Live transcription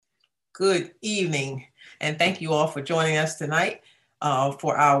Good evening, and thank you all for joining us tonight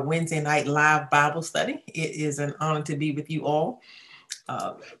for our Wednesday night live Bible study. It is an honor to be with you all.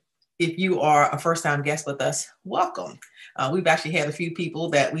 Uh, if you are a first-time guest with us, welcome. We've actually had a few people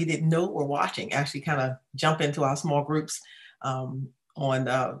that we didn't know were watching actually kind of jump into our small groups on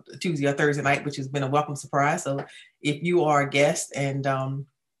Tuesday or Thursday night, which has been a welcome surprise. So if you are a guest and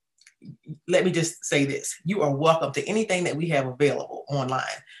let me just say this, you are welcome to anything that we have available online.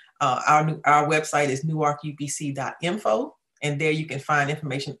 Our website is newarkupc.info, and there you can find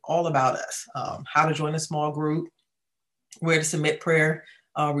information all about us, how to join a small group, where to submit prayer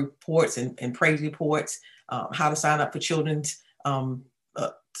reports and praise reports, how to sign up for children's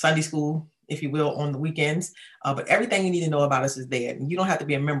Sunday school, if you will, on the weekends. But everything you need to know about us is there. And you don't have to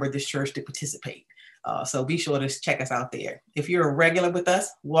be a member of this church to participate. So be sure to check us out there. If you're a regular with us,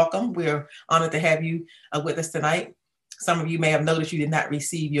 welcome. We're honored to have you with us tonight. Some of you may have noticed you did not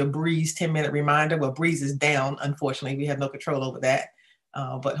receive your Breeze 10-minute reminder. Well, Breeze is down, unfortunately. We have no control over that.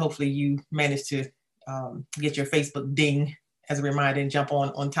 But hopefully you managed to get your Facebook ding as a reminder and jump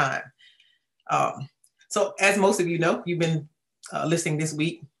on time. So as most of you know, you've been listening this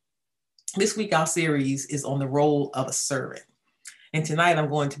week. This week, our series is on the role of a servant. And tonight I'm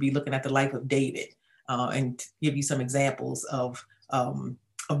going to be looking at the life of David and give you some examples of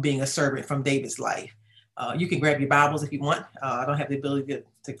being a servant from David's life. You can grab your Bibles if you want. I don't have the ability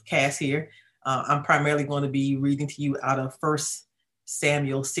to cast here. I'm primarily going to be reading to you out of 1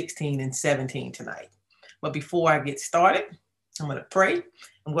 Samuel 16 and 17 tonight. But before I get started, I'm going to pray.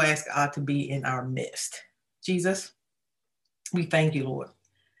 I'm going to ask God to be in our midst. Jesus, we thank you, Lord,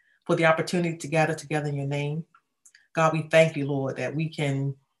 for the opportunity to gather together in your name. God, we thank you, Lord, that we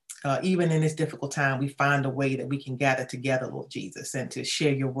can, even in this difficult time, we find a way that we can gather together, Lord Jesus, and to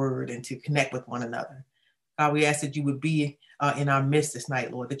share your word and to connect with one another. God, we ask that you would be in our midst this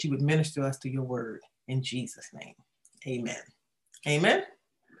night, Lord, that you would minister us through your word in Jesus' name. Amen. Amen.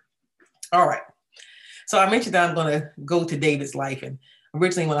 All right. So I mentioned that I'm going to go to David's life. And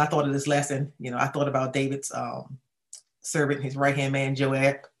originally when I thought of this lesson, I thought about David's servant, his right-hand man,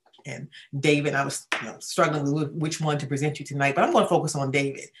 Joab, and David. I was struggling with which one to present you tonight, but I'm going to focus on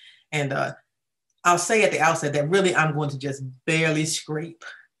David. And I'll say at the outset that really I'm going to just barely scrape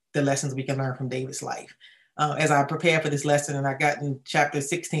the lessons we can learn from David's life. As I prepared for this lesson and I got in chapter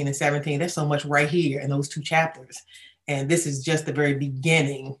 16 and 17, there's so much right here in those two chapters. And this is just the very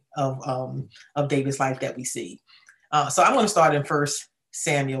beginning of David's life that we see. So I'm going to start in 1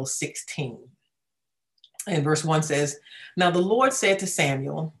 Samuel 16. And verse 1 says, "Now the Lord said to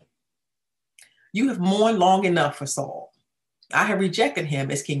Samuel, you have mourned long enough for Saul. I have rejected him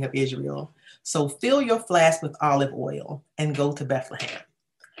as king of Israel. So fill your flask with olive oil and go to Bethlehem.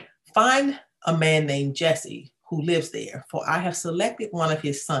 Find a man named Jesse who lives there, for I have selected one of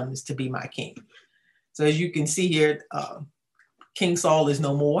his sons to be my king." So as you can see here, King Saul is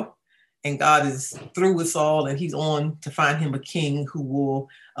no more, and God is through with Saul, and he's on to find him a king who will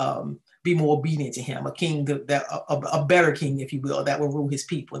be more obedient to him, a king, a better king, if you will, that will rule his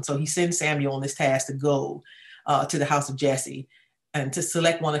people. And so he sends Samuel on this task to go to the house of Jesse and to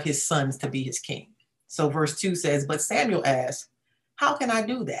select one of his sons to be his king. So verse 2 says, "But Samuel asked, how can I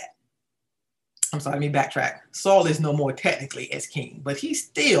do that?" I'm sorry, let me backtrack. Saul is no more technically as king, but he's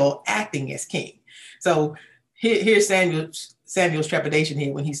still acting as king. So here's Samuel's trepidation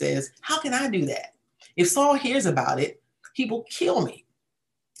here when he says, how can I do that? If Saul hears about it, he will kill me.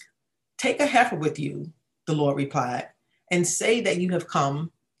 "Take a heifer with you," the Lord replied, "and say that you have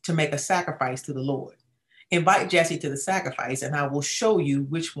come to make a sacrifice to the Lord. Invite Jesse to the sacrifice, and I will show you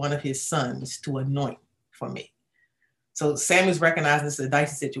which one of his sons to anoint for me." So Samuel's recognizing this is a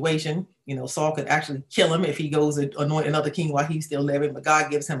dicey situation. Saul could actually kill him if he goes and anoint another king while he's still living, but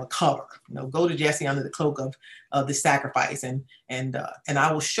God gives him a cover. Go to Jesse under the cloak of the sacrifice, and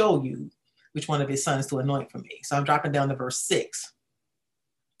I will show you which one of his sons to anoint for me. So I'm dropping down to verse 6.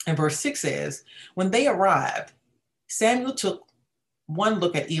 And verse 6 says, "When they arrived, Samuel took one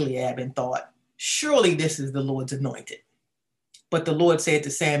look at Eliab and thought, surely this is the Lord's anointed. But the Lord said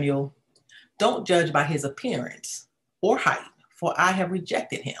to Samuel, don't judge by his appearance or height, for I have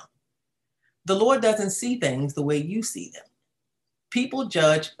rejected him. The Lord doesn't see things the way you see them. People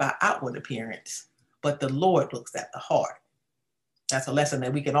judge by outward appearance, but the Lord looks at the heart." That's a lesson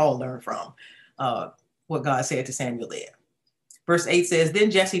that we can all learn from what God said to Samuel there. Verse 8 says, "Then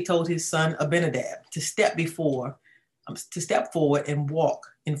Jesse told his son Abinadab to step forward and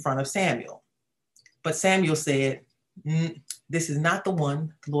walk in front of Samuel. But Samuel said, this is not the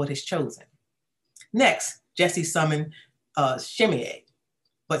one the Lord has chosen." Next, Jesse summoned Shimei.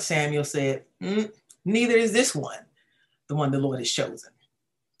 But Samuel said, neither is this one the Lord has chosen.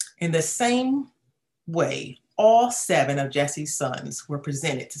 In the same way, all 7 of Jesse's sons were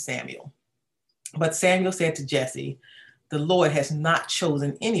presented to Samuel. But Samuel said to Jesse, "The Lord has not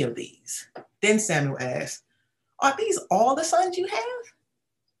chosen any of these." Then Samuel asked, "Are these all the sons you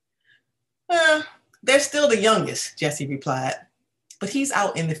have?" "They're still the youngest," Jesse replied, "but he's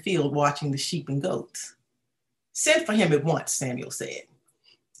out in the field watching the sheep and goats." "Send for him at once," Samuel said.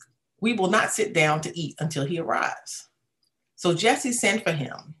 "We will not sit down to eat until he arrives." So Jesse sent for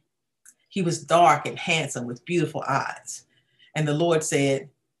him. He was dark and handsome with beautiful eyes. And the Lord said,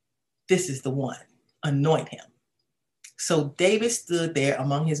 "This is the one, anoint him." So David stood there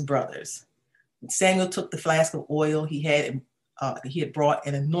among his brothers. Samuel took the flask of oil he had brought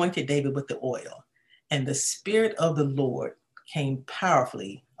and anointed David with the oil. And the Spirit of the Lord came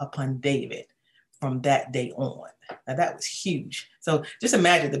powerfully upon David from that day on. Now that was huge. So just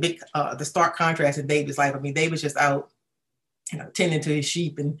imagine the stark contrast in David's life. I mean, David's just out, tending to his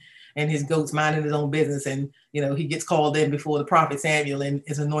sheep and his goats, minding his own business. And, he gets called in before the prophet Samuel and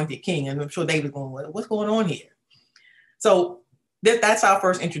is anointed king. And I'm sure David's going, "What's going on here?" So that's our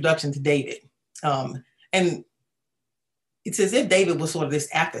first introduction to David. And it's as if David was sort of this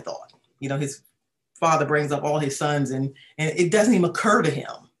afterthought. His father brings up all his sons and it doesn't even occur to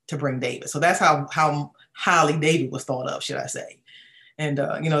him to bring David. So that's how highly David was thought of, should I say. And,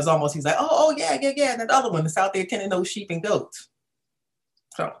 it's almost, he's like, oh, yeah. And that other one is out there tending those sheep and goats.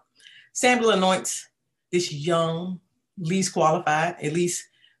 So Samuel anoints this young, least qualified, at least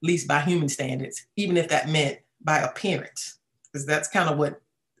by human standards, even if that meant by appearance, because that's kind of what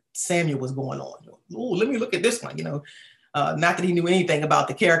Samuel was going on. Oh, let me look at this one, not that he knew anything about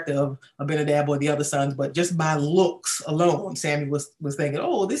the character of Abinadab or the other sons, but just by looks alone, Samuel was thinking,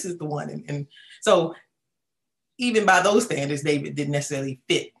 oh, this is the one. And so even by those standards, David didn't necessarily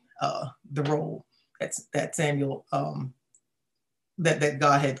fit the role that Samuel, that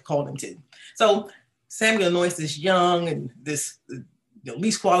God had called him to. So Samuel anoints this young and this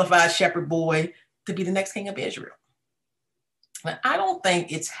least qualified shepherd boy to be the next king of Israel. Now, I don't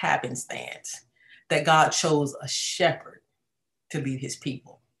think it's happenstance that God chose a shepherd to lead his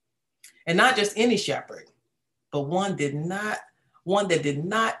people. And not just any shepherd, but one that did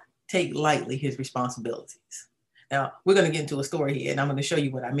not take lightly his responsibilities. Now, we're going to get into a story here, and I'm going to show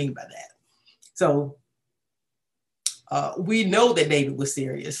you what I mean by that. So we know that David was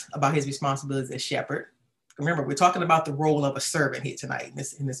serious about his responsibilities as shepherd. Remember, we're talking about the role of a servant here tonight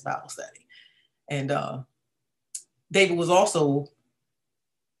in this Bible study. And David was also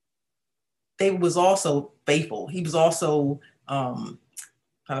faithful. He was also, trying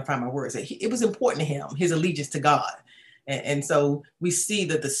to find my words, it was important to him, his allegiance to God. And so we see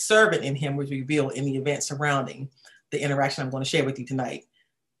that the servant in him was revealed in the events surrounding the interaction I'm going to share with you tonight.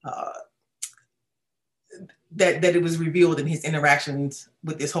 That it was revealed in his interactions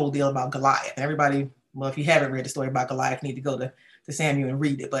with this whole deal about Goliath. And everybody, well, if you haven't read the story about Goliath, you need to go to Samuel and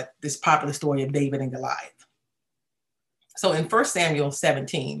read it. But this popular story of David and Goliath. So in 1 Samuel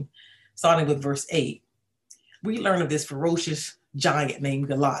 17, starting with verse 8, we learn of this ferocious giant named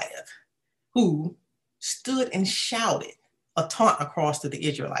Goliath, who stood and shouted a taunt across to the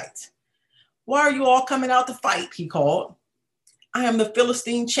Israelites. "Why are you all coming out to fight?" he called. "I am the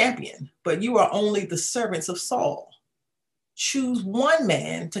Philistine champion, but you are only the servants of Saul. Choose one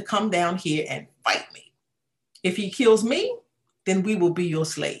man to come down here and fight me. If he kills me, then we will be your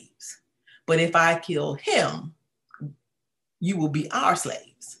slaves. But if I kill him, you will be our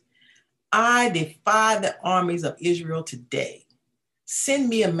slaves. I defy the armies of Israel today. Send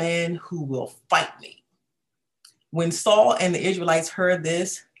me a man who will fight me." When Saul and the Israelites heard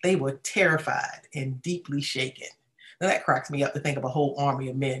this, they were terrified and deeply shaken. Now that cracks me up to think of a whole army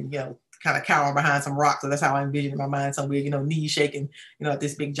of men, kind of cowering behind some rocks. So that's how I envision in my mind somewhere, knees shaking, at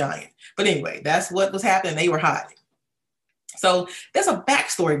this big giant. But anyway, that's what was happening. They were hiding. So there's a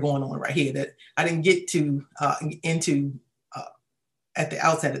backstory going on right here that I didn't get to into at the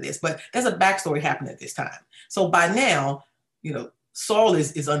outset of this, but there's a backstory happening at this time. So by now, Saul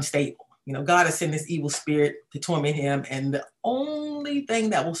is unstable. God has sent this evil spirit to torment him. And the only thing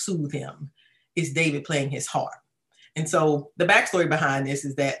that will soothe him is David playing his harp. And so the backstory behind this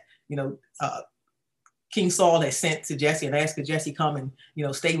is that, King Saul has sent to Jesse and asked, could Jesse come and,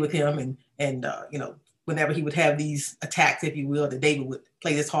 stay with him and whenever he would have these attacks, if you will, that David would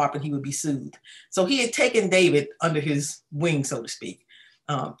play this harp and he would be soothed. So he had taken David under his wing, so to speak,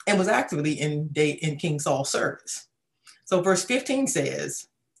 and was actively in King Saul's service. So verse 15 says,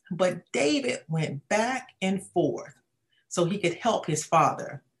 "But David went back and forth so he could help his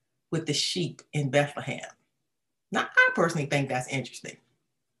father with the sheep in Bethlehem." Now, I personally think that's interesting.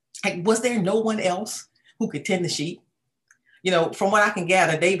 Like, was there no one else who could tend the sheep? From what I can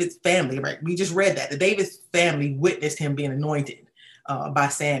gather, David's family, right? We just read that the David's family witnessed him being anointed by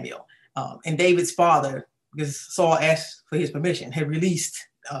Samuel. And David's father, because Saul asked for his permission, had released,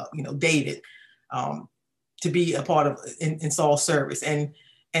 David to be a part of in Saul's service. And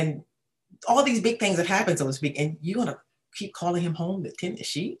all these big things have happened, so to speak. And you're going to keep calling him home to tend the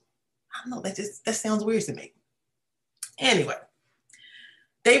sheep? I don't know. That sounds weird to me. Anyway,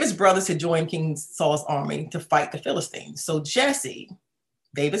 David's brothers had joined King Saul's army to fight the Philistines. So Jesse,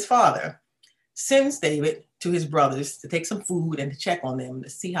 David's father, sends David to his brothers to take some food and to check on them to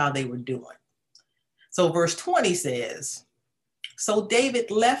see how they were doing. So verse 20 says, so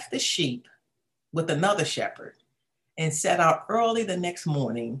David left the sheep with another shepherd and set out early the next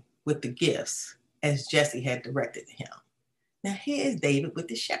morning with the gifts as Jesse had directed him. Now here's David with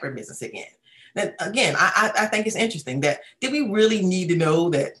the shepherd business again. Now, again, I think it's interesting that did we really need to know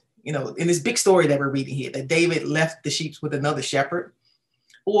that, in this big story that we're reading here, that David left the sheep with another shepherd?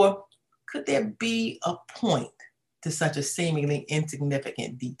 Or could there be a point to such a seemingly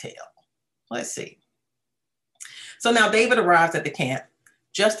insignificant detail? Let's see. So now David arrives at the camp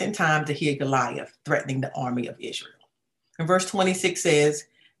just in time to hear Goliath threatening the army of Israel. And verse 26 says,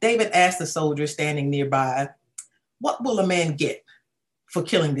 David asked the soldiers standing nearby, what will a man get for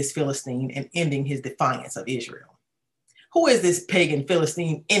killing this Philistine and ending his defiance of Israel? Who is this pagan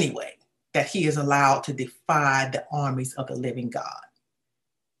Philistine anyway, that he is allowed to defy the armies of the living God?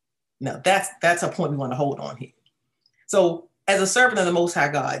 Now that's a point we want to hold on here. So as a servant of the Most High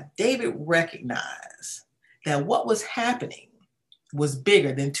God, David recognized that what was happening was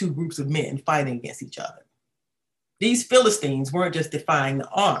bigger than two groups of men fighting against each other. These Philistines weren't just defying the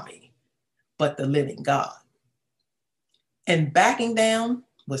army, but the living God. And backing down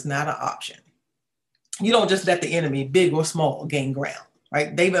was not an option. You don't just let the enemy, big or small, gain ground,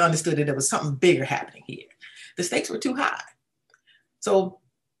 right? David understood that there was something bigger happening here. The stakes were too high. So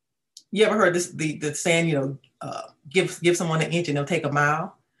you ever heard the saying, give someone an inch and they'll take a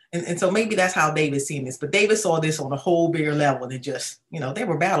mile? And so maybe that's how David's seen this. But David saw this on a whole bigger level than just, there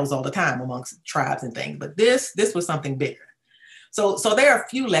were battles all the time amongst tribes and things. But this was something bigger. So there are a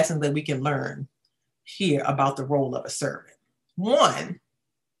few lessons that we can learn here about the role of a servant. One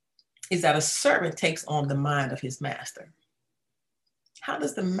is that a servant takes on the mind of his master. How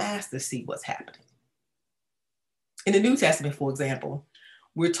does the master see what's happening? In the New Testament, for example,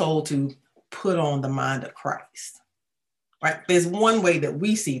 we're told to put on the mind of Christ, right? There's one way that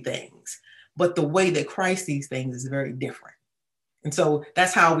we see things, but the way that Christ sees things is very different. And so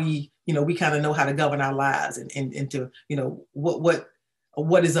that's how we kind of know how to govern our lives and to,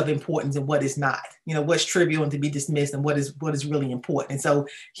 what is of importance and what is not, what's trivial and to be dismissed and what is really important. And so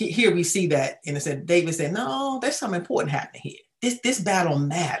here we see that, in a sense, David said, no, there's something important happening here. This battle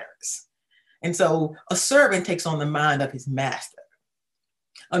matters. And so a servant takes on the mind of his master.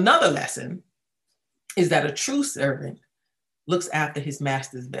 Another lesson is that a true servant looks after his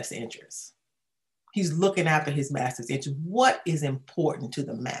master's best interests. He's looking after his master's interests. What is important to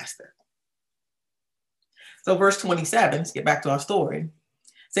the master? So verse 27, let's get back to our story,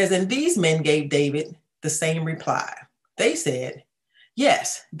 says, and these men gave David the same reply. They said,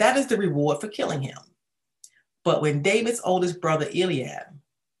 yes, that is the reward for killing him. But when David's oldest brother Eliab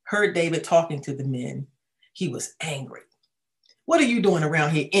heard David talking to the men, he was angry. What are you doing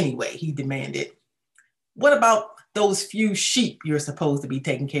around here anyway? He demanded. What about those few sheep you're supposed to be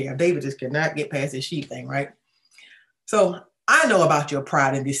taking care of? David just could not get past his sheep thing, right? So I know about your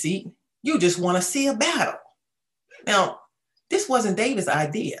pride and deceit. You just want to see a battle. Now, this wasn't David's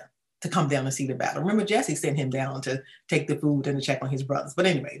idea to come down and see the battle. Remember, Jesse sent him down to take the food and to check on his brothers. But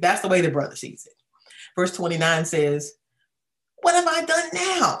anyway, that's the way the brother sees it. Verse 29 says, what have I done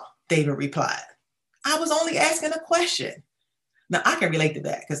now? David replied. I was only asking a question. Now, I can relate to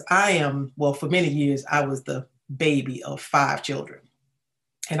that because for many years, I was the baby of 5 children.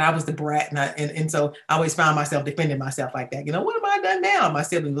 And I was the brat. And so I always found myself defending myself like that. What have I done now? My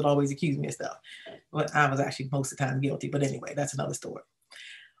siblings would always accuse me of stuff. But I was actually most of the time guilty. But anyway, that's another story.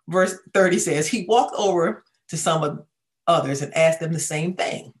 Verse 30 says, he walked over to some of others and asked them the same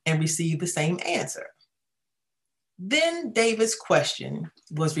thing and received the same answer. Then David's question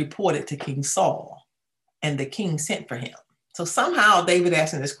was reported to King Saul, and the king sent for him. So somehow David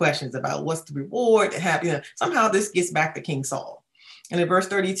asking this questions about what's the reward and have, somehow this gets back to King Saul. And in verse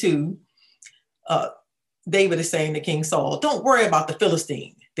 32, David is saying to King Saul, don't worry about the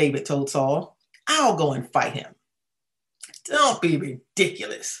Philistine, David told Saul. I'll go and fight him. Don't be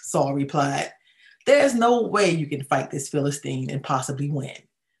ridiculous, Saul replied. There's no way you can fight this Philistine and possibly win.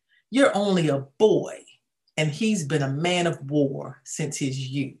 You're only a boy, and he's been a man of war since his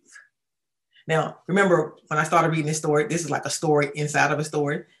youth. Now, remember when I started reading this story, this is like a story inside of a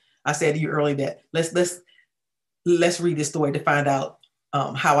story. I said to you earlier that let's read this story to find out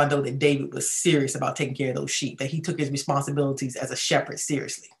how I know that David was serious about taking care of those sheep, that he took his responsibilities as a shepherd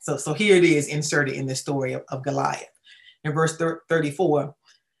seriously. So here it is inserted in the story of Goliath. In verse 34,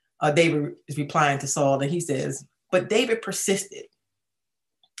 David is replying to Saul, and he says, "But David persisted.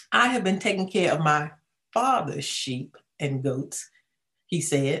 I have been taking care of my father's sheep and goats," he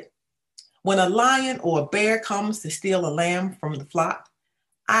said. "When a lion or a bear comes to steal a lamb from the flock,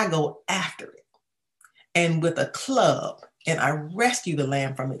 I go after it, and with a club, and I rescue the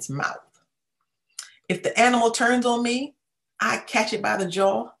lamb from its mouth. If the animal turns on me, I catch it by the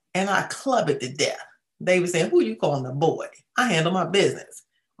jaw and I club it to death." David said, "Who you calling a boy? I handle my business,"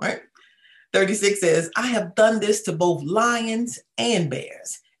 right? 36 says, "I have done this to both lions and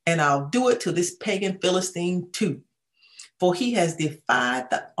bears, and I'll do it to this pagan Philistine too, for he has defied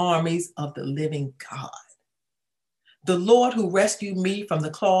the armies of the living God. The Lord who rescued me from the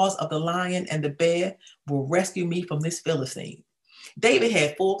claws of the lion and the bear will rescue me from this Philistine." David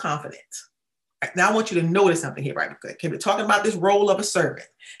had full confidence. Now I want you to notice something here, right? Because we're talking about this role of a servant.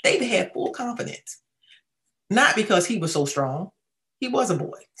 David had full confidence, not because he was so strong. He was a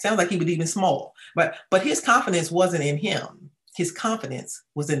boy. Sounds like he was even small, but his confidence wasn't in him. His confidence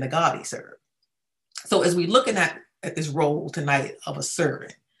was in the God he served. So as we're looking at this role tonight of a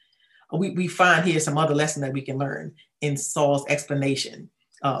servant, we find here some other lesson that we can learn in Saul's explanation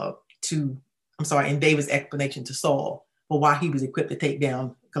in David's explanation to Saul for why he was equipped to take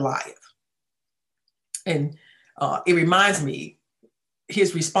down Goliath. And it reminds me,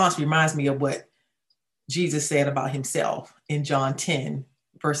 his response reminds me of what Jesus said about himself in John 10,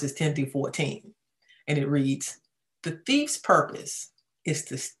 verses 10 through 14. And it reads, "The thief's purpose is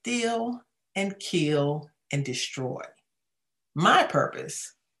to steal and kill and destroy. My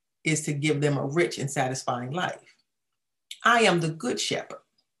purpose is to give them a rich and satisfying life. I am the good shepherd.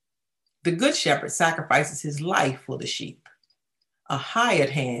 The good shepherd sacrifices his life for the sheep. A hired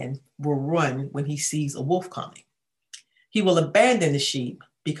hand will run when he sees a wolf coming. He will abandon the sheep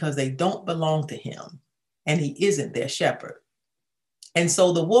because they don't belong to him, and he isn't their shepherd. And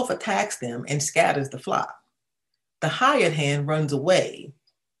so the wolf attacks them and scatters the flock. The hired hand runs away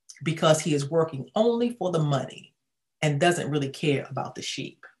because he is working only for the money and doesn't really care about the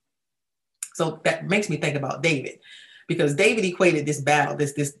sheep." So that makes me think about David, because David equated this battle,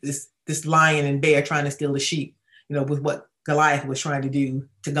 this lion and bear trying to steal the sheep, with what Goliath was trying to do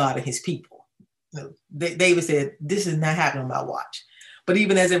to God and his people. David said, "This is not happening on my watch." But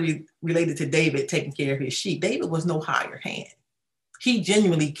even as it related to David taking care of his sheep, David was no higher hand. He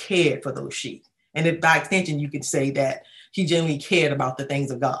genuinely cared for those sheep. And if by extension, you could say that he genuinely cared about the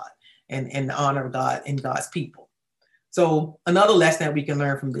things of God and the honor of God and God's people. So another lesson that we can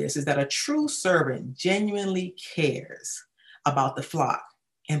learn from this is that a true servant genuinely cares about the flock,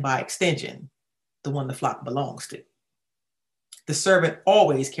 and by extension, the one the flock belongs to. The servant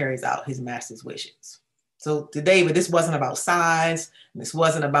always carries out his master's wishes. So to David, this wasn't about size. This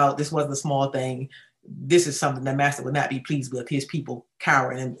wasn't a small thing. This is something that master would not be pleased with, his people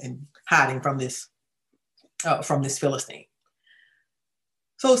cowering and hiding from this Philistine.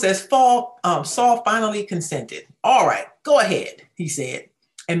 So it says, Saul finally consented. "All right, go ahead," he said,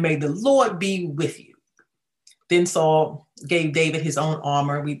 "and may the Lord be with you." Then Saul gave David his own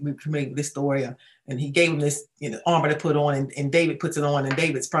armor. We made this story, and he gave him this armor to put on, and David puts it on, and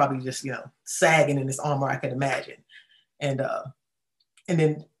David's probably just sagging in this armor, I could imagine. And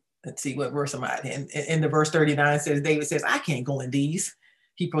then let's see, what verse am I in? In the verse 39 says, David says, "I can't go in these."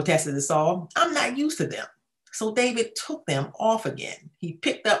 He protested to Saul, "I'm not used to them." So David took them off again. He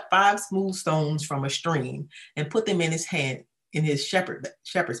picked up 5 smooth stones from a stream and put them in his hand, in his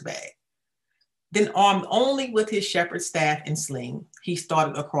shepherd's bag. Then, armed only with his shepherd's staff and sling, he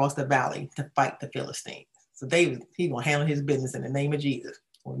started across the valley to fight the Philistines. So David, he's going to handle his business in the name of Jesus,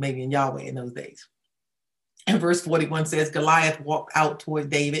 or maybe in Yahweh in those days. And verse 41 says, Goliath walked out toward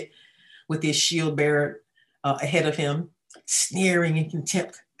David with his shield bearer ahead of him, sneering in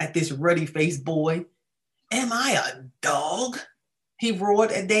contempt at this ruddy-faced boy. "Am I a dog," he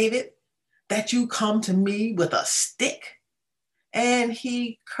roared at David, "that you come to me with a stick?" And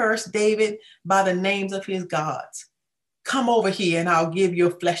he cursed David by the names of his gods. "Come over here and I'll give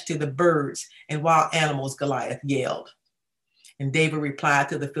your flesh to the birds and wild animals," Goliath yelled. And David replied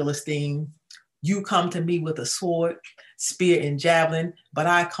to the Philistine, "You come to me with a sword, spear, and javelin, but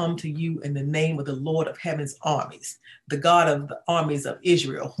I come to you in the name of the Lord of heaven's armies, the God of the armies of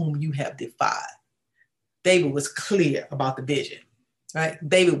Israel, whom you have defied." David was clear about the vision, right?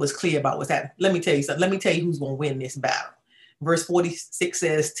 David was clear about what's happening. Let me tell you something. Let me tell you who's going to win this battle. Verse 46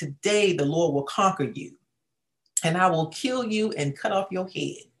 says, today the Lord will conquer you, and I will kill you and cut off your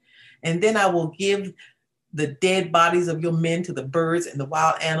head. And then I will give the dead bodies of your men to the birds and the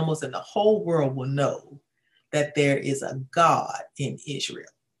wild animals, and the whole world will know that there is a God in Israel.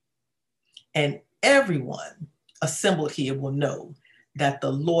 And everyone assembled here will know that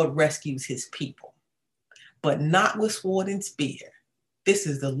the Lord rescues his people, but not with sword and spear. This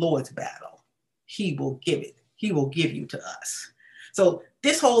is the Lord's battle. He will give it. He will give you to us. So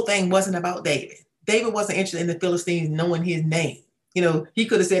this whole thing wasn't about David. David wasn't interested in the Philistines knowing his name. He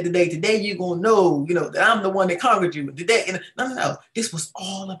could have said today you're going to know, that I'm the one that conquered you. Today, no. This was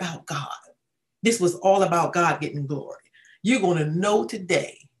all about God. This was all about God getting glory. You're going to know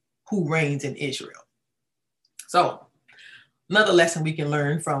today who reigns in Israel. So another lesson we can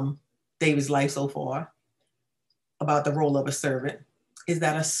learn from David's life so far about the role of a servant is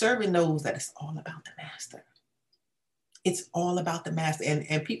that a servant knows that it's all about the master. It's all about the master.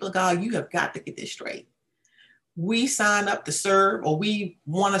 And people of God, you have got to get this straight. We sign up to serve, or we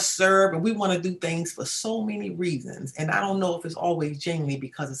want to serve, and we want to do things for so many reasons. And I don't know if it's always genuinely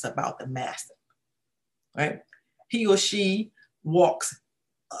because it's about the master, right? He or she walks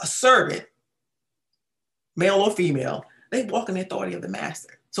a servant, male or female, they walk in the authority of the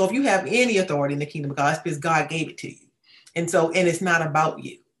master. So if you have any authority in the kingdom of God, it's because God gave it to you. And it's not about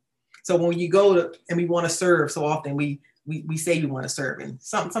you. So when you go to, and we want to serve, so often we say we want to serve, and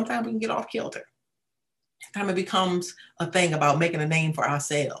sometimes we can get off kilter. Sometimes it becomes a thing about making a name for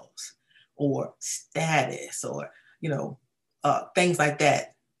ourselves, or status, or, things like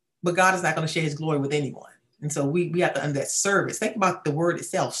that. But God is not going to share his glory with anyone. And so we have to understand service. Think about the word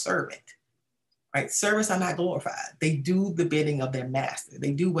itself, servant, right? Servants are not glorified. They do the bidding of their master.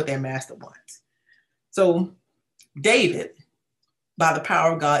 They do what their master wants. So David, by the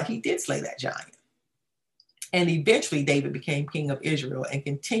power of God, he did slay that giant. And eventually David became king of Israel and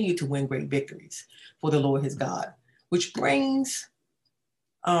continued to win great victories for the Lord his God, which brings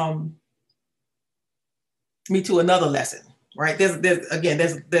me to another lesson, right?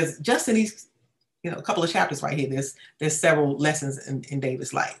 There's just in these, a couple of chapters right here, there's several lessons in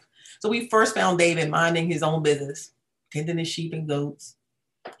David's life. So we first found David minding his own business, tending his sheep and goats.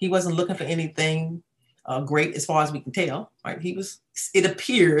 He wasn't looking for anything great as far as we can tell, right? It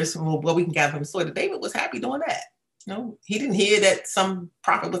appears from what we can gather from the story that David was happy doing that. He didn't hear that some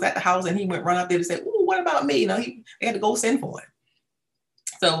prophet was at the house and he went run up there to say, "Ooh, what about me?" They had to go send for him.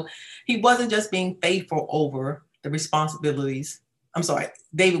 So he wasn't just being faithful over the responsibilities.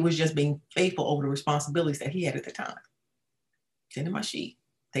 David was just being faithful over the responsibilities that he had at the time. Tending my sheep,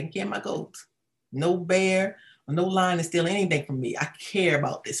 taking care of my goats. No bear or no lion is stealing anything from me. I care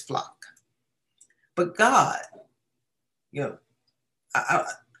about this flock. But God,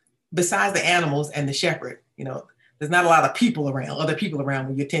 besides the animals and the shepherd, there's not a lot of other people around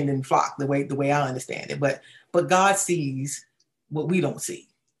when you're tending flock, the way I understand it. But God sees what we don't see.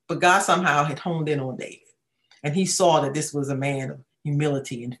 But God somehow had honed in on David. And he saw that this was a man of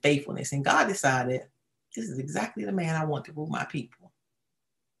humility and faithfulness. And God decided, this is exactly the man I want to rule my people.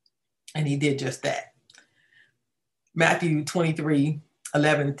 And he did just that. Matthew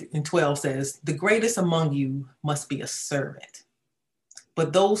 23:11-12 says, the greatest among you must be a servant,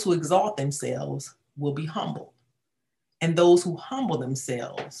 but those who exalt themselves will be humbled, and those who humble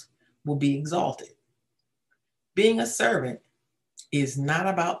themselves will be exalted. Being a servant is not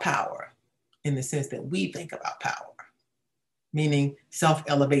about power in the sense that we think about power, meaning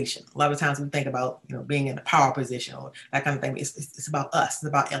self-elevation. A lot of times we think about, being in a power position or that kind of thing. It's about us. It's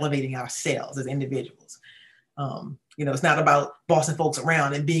about elevating ourselves as individuals. It's not about bossing folks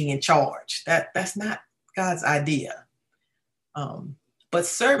around and being in charge. That's not God's idea. But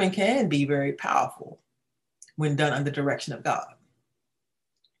serving can be very powerful when done under the direction of God.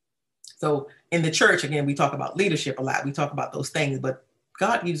 So in the church, again, we talk about leadership a lot. We talk about those things, but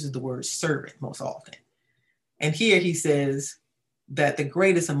God uses the word servant most often. And here he says that the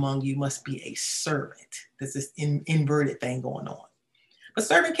greatest among you must be a servant. There's this inverted thing going on. But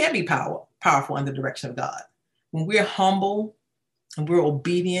servant can be powerful under the direction of God. When we're humble and we're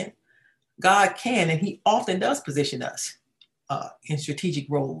obedient, God can, and he often does position us in strategic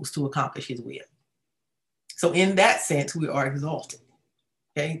roles to accomplish his will. So in that sense, we are exalted.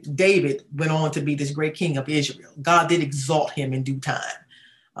 Okay, David went on to be this great king of Israel. God did exalt him in due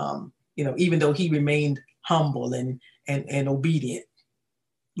time, even though he remained humble and obedient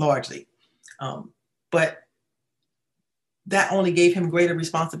largely. But that only gave him greater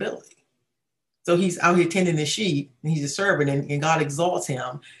responsibility. So he's out here tending the sheep, and he's a servant, and God exalts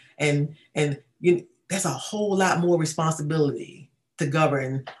him. And there's a whole lot more responsibility to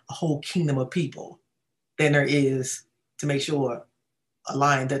govern a whole kingdom of people than there is to make sure a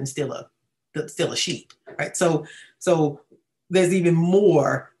lion doesn't steal a sheep, right? So there's even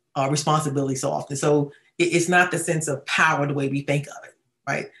more responsibility so often. So it's not the sense of power the way we think of it,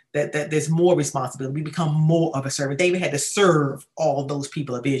 right? That there's more responsibility. We become more of a servant. David had to serve all those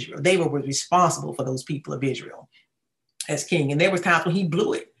people of Israel. David was responsible for those people of Israel as king. And there was times when he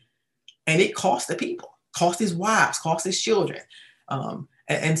blew it, and it cost the people, cost his wives, cost his children.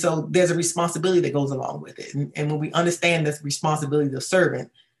 And so there's a responsibility that goes along with it. And when we understand this responsibility of the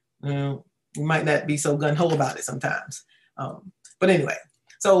servant, we might not be so gung-ho about it sometimes. But anyway,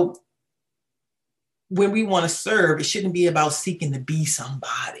 so when we want to serve, it shouldn't be about seeking to be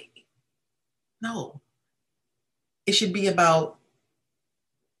somebody. No. It should be about,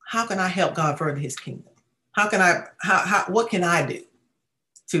 how can I help God further his kingdom? What can I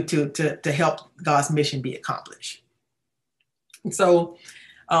do to help God's mission be accomplished? And so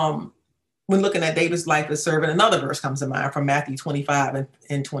when looking at David's life as servant, another verse comes to mind from Matthew 25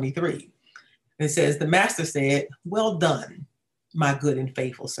 and 23. It says, the master said, well done, my good and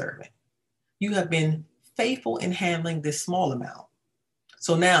faithful servant. You have been faithful in handling this small amount.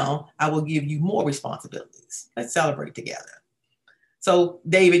 So now I will give you more responsibilities. Let's celebrate together. So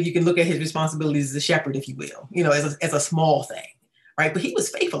David, you can look at his responsibilities as a shepherd, if you will, as a small thing, right? But he was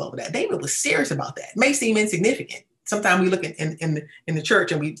faithful over that. David was serious about that. It may seem insignificant. Sometimes we look at in the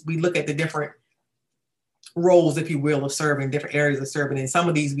church and we look at the different roles, if you will, of serving, different areas of serving. And some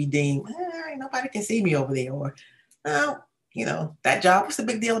of these we deem, nobody can see me over there. Or, that job, what's the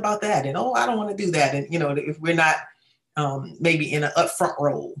big deal about that? And, I don't want to do that. And, if we're not maybe in an upfront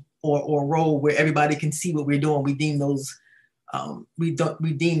role or a role where everybody can see what we're doing, we deem those, we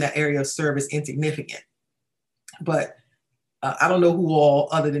deem that area of service insignificant. But I don't know who all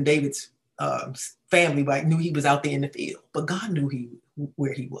other than David's family knew he was out there in the field, but God knew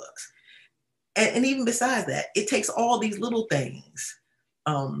where he was. And even besides that, it takes all these little things.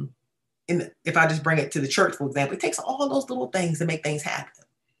 If I just bring it to the church, for example, it takes all those little things to make things happen.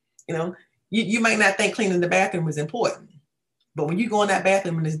 You might not think cleaning the bathroom is important, but when you go in that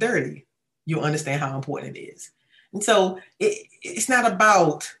bathroom and it's dirty, you'll understand how important it is. And so it's not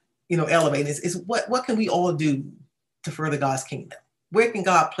about, elevating. It's what can we all do to further God's kingdom? Where can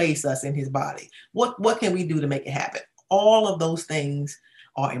God place us in his body? What can we do to make it happen? All of those things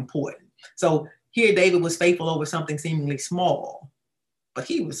are important. So here David was faithful over something seemingly small, but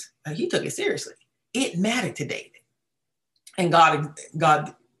he took it seriously. It mattered to David. And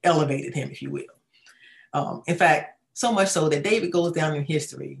God elevated him, if you will. In fact, so much so that David goes down in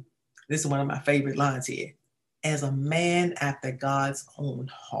history. This is one of my favorite lines here, as a man after God's own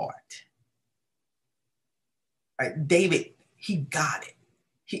heart. Right? David, he got it.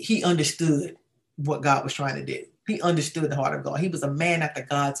 He understood what God was trying to do. He understood the heart of God. He was a man after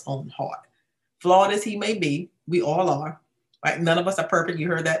God's own heart. Flawed as he may be, we all are, right? None of us are perfect. You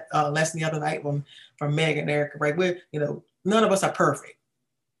heard that lesson the other night from Meg and Erica, right? None of us are perfect,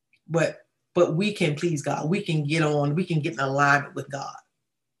 but we can please God. We can get in alignment with God,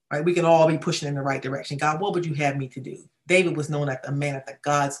 right? We can all be pushing in the right direction. God, what would you have me to do? David was known as a man after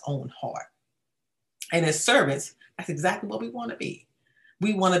God's own heart. And as servants, that's exactly what we want to be.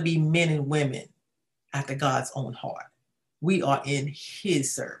 We want to be men and women after God's own heart. We are in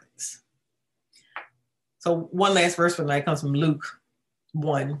his service. So one last verse for tonight comes from Luke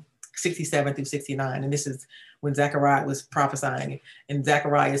 1:67 through 69. And this is when Zechariah was prophesying. And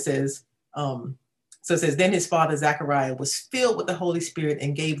Zechariah says, it says, then his father Zechariah was filled with the Holy Spirit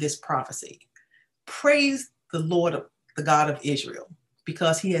and gave this prophecy. Praise the Lord, the God of Israel,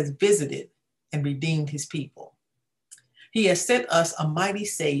 because he has visited and redeemed his people. He has sent us a mighty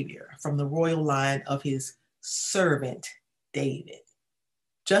savior from the royal line of his servant David,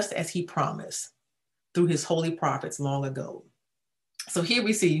 just as he promised through his holy prophets long ago. So here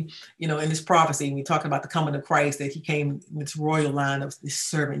we see, in this prophecy, we talk about the coming of Christ, that he came in this royal line of this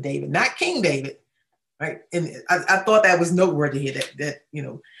servant David, not King David, right? And I thought that was noteworthy here that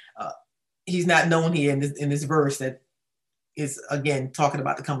he's not known here in this verse that is, again, talking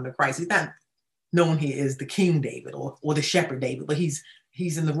about the coming of Christ. He's not known here as the King David or the shepherd David, but he's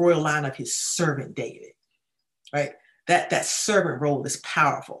in the royal line of his servant David, right? That servant role is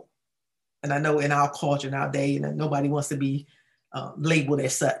powerful. And I know in our culture nowadays, nobody wants to be labeled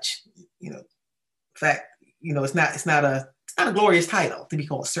as such. In fact, it's not a glorious title to be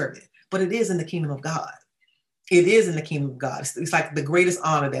called servant, but it is in the kingdom of God. It is in the kingdom of God. It's like the greatest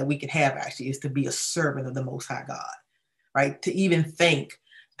honor that we can have actually is to be a servant of the Most High God, right? To even think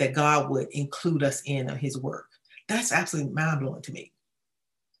that God would include us in his work. That's absolutely mind-blowing to me,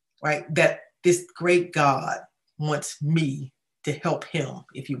 right? That this great God wants me to help him,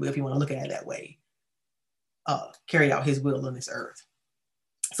 if you will, if you want to look at it that way, carry out his will on this earth.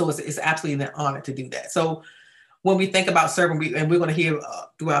 So it's absolutely an honor to do that. So when we think about serving, and we're going to hear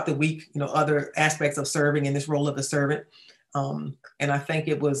throughout the week, other aspects of serving in this role of a servant. And I think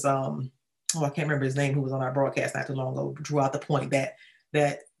it was, I can't remember his name, who was on our broadcast not too long ago, drew out the point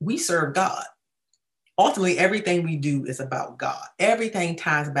that we serve God. Ultimately, everything we do is about God. Everything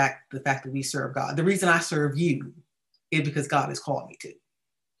ties back to the fact that we serve God. The reason I serve you is because God has called me to.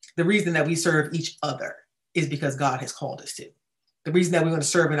 The reason that we serve each other is because God has called us to. The reason that we're going to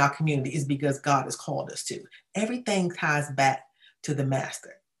serve in our community is because God has called us to. Everything ties back to the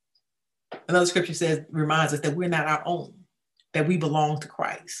master. Another scripture reminds us that we're not our own, that we belong to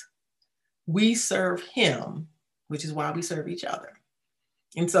Christ. We serve him, which is why we serve each other.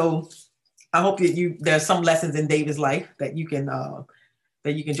 And so I hope that there's some lessons in David's life that you can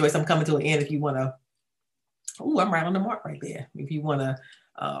enjoy. Some coming to an end if you want to. Oh, I'm right on the mark right there. If you want to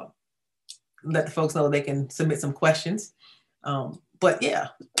let the folks know they can submit some questions. But yeah,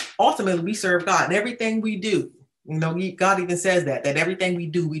 ultimately we serve God, and everything we do, God even says that everything we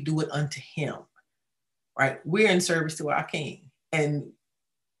do it unto him, right? We're in service to our King. And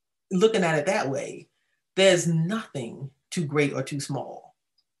looking at it that way, there's nothing too great or too small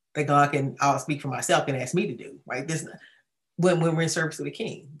that God can, I'll speak for myself, can ask me to do, right? When we're in service to the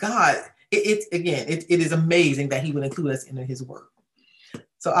King, God, it is amazing that he would include us in his work.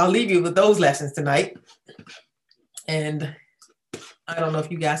 So I'll leave you with those lessons tonight. And I don't know if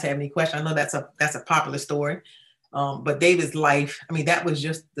you guys have any questions. I know that's a popular story. But David's life, that was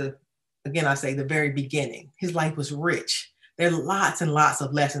just the very beginning. His life was rich. There are lots and lots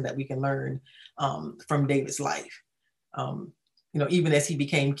of lessons that we can learn from David's life. Even as he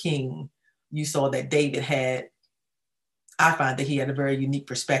became king, you saw that I find that he had a very unique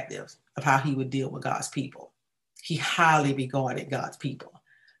perspective of how he would deal with God's people. He highly regarded God's people.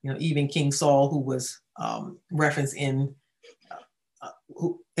 Even King Saul, who was referenced in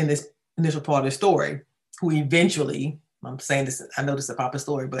this initial part of the story, who eventually, I'm saying this, I know this is a popular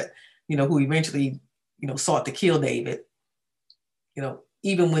story, but, who eventually, sought to kill David,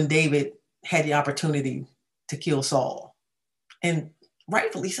 even when David had the opportunity to kill Saul, and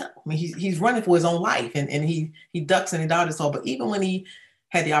rightfully so. He's running for his own life, and he ducks and he dodges Saul, but even when he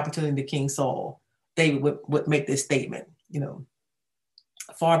had the opportunity to kill Saul, David would make this statement,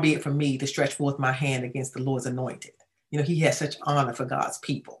 far be it from me to stretch forth my hand against the Lord's anointed. He had such honor for God's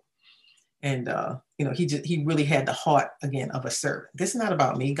people. And, he really had the heart, again, of a servant. This is not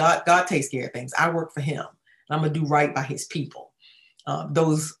about me. God takes care of things. I work for him. And I'm going to do right by his people.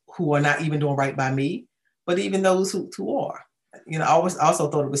 Those who are not even doing right by me, but even those who are. I also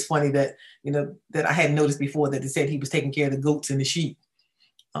thought it was funny that, that I hadn't noticed before that it said he was taking care of the goats and the sheep.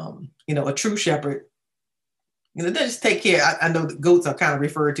 A true shepherd, they just take care. I know the goats are kind of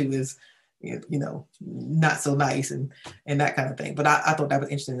referred to as, not so nice and that kind of thing. But I thought that was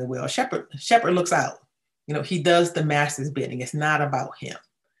interesting as well. Shepherd looks out. He does the master's bidding. It's not about him.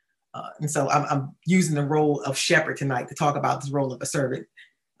 And so I'm using the role of shepherd tonight to talk about this role of a servant.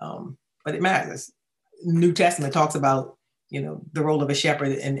 But it matters. New Testament talks about, the role of a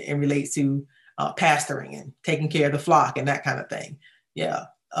shepherd and relates to pastoring and taking care of the flock and that kind of thing. Yeah.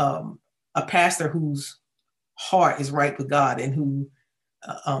 A pastor whose heart is right with God and who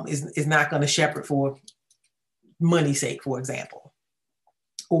is not going to shepherd for money's sake, for example,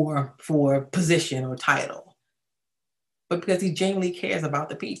 or for position or title, but because he genuinely cares about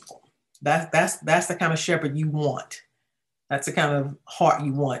the people. That's the kind of shepherd you want. That's the kind of heart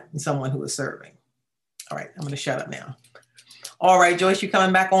you want in someone who is serving. All right, I'm going to shut up now. All right, Joyce, you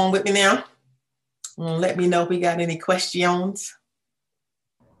coming back on with me now? Let me know if we got any questions.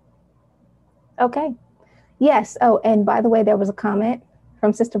 Okay. Yes. Oh, and by the way, there was a comment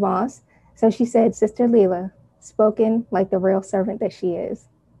from Sister Moss. So she said, Sister Leela, spoken like the real servant that she is.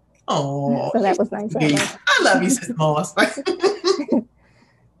 Oh, so that was nice. I love you, Sister Moss.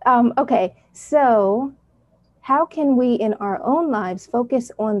 Okay. So how can we in our own lives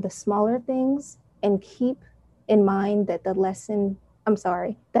focus on the smaller things and keep in mind that the less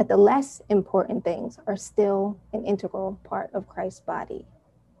important things are still an integral part of Christ's body?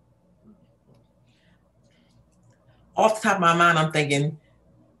 Off the top of my mind, I'm thinking,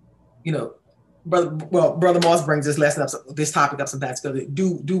 Brother Moss brings this topic up sometimes.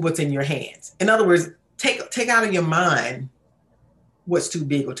 Do what's in your hands. In other words, take out of your mind what's too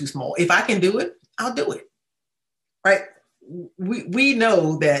big or too small. If I can do it, I'll do it. Right? We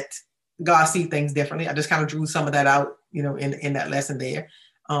know that God sees things differently. I just kind of drew some of that out, in that lesson there.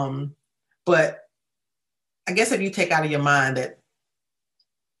 But I guess if you take out of your mind that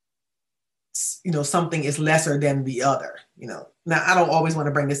something is lesser than the other. Now I don't always want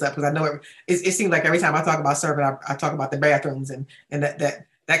to bring this up because I know it seems like every time I talk about serving, I talk about the bathrooms and that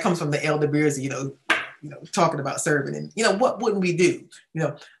comes from the elder beers, talking about serving, and what wouldn't we do?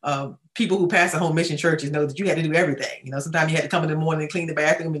 People who pass the home mission churches know that you had to do everything. Sometimes you had to come in the morning and clean the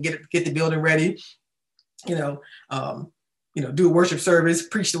bathroom and get the building ready. Do a worship service,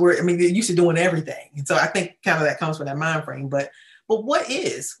 preach the word. I mean, they're used to doing everything, and so I think kind of that comes from that mind frame. But what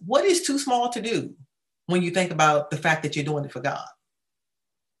is too small to do when you think about the fact that you're doing it for God?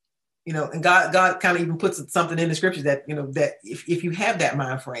 And God kind of even puts something in the scriptures that that if you have that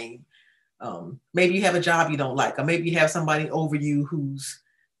mind frame. Maybe you have a job you don't like, or maybe you have somebody over you who's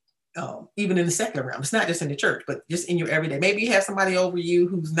even in the secular realm. It's not just in the church, but just in your everyday. Maybe you have somebody over you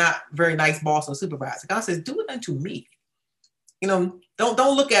who's not very nice boss or supervisor. God says, do it unto me. Don't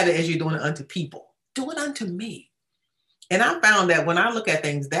look at it as you're doing it unto people. Do it unto me. And I found that when I look at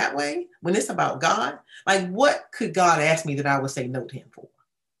things that way, when it's about God, like what could God ask me that I would say no to him for?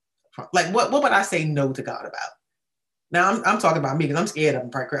 Like what would I say no to God about? Now I'm talking about me because I'm scared of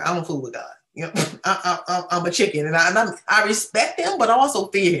him. I don't fool with God. I'm a chicken, and I respect him, but I also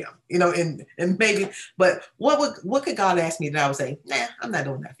fear him. And maybe, but what could God ask me that I would say, nah, I'm not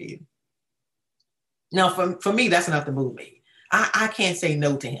doing that for you. Now, for me, that's enough to move me. I can't say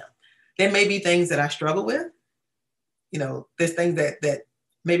no to him. There may be things that I struggle with. There's things that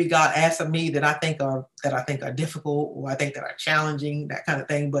maybe God asks of me that I think are difficult, or I think that are challenging, that kind of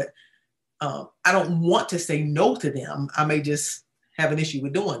thing. But I don't want to say no to them. I may just have an issue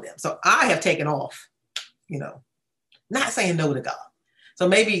with doing them. So I have taken off, not saying no to God. So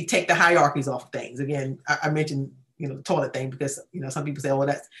maybe take the hierarchies off of things. Again, I mentioned, the toilet thing because, some people say, oh,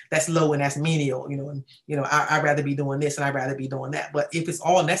 that's low and that's menial, and, I'd rather be doing this and I'd rather be doing that. But if it's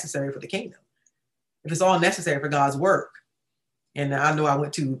all necessary for the kingdom, if it's all necessary for God's work, and I know I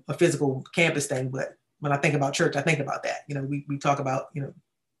went to a physical campus thing, but when I think about church, I think about that. We talk about,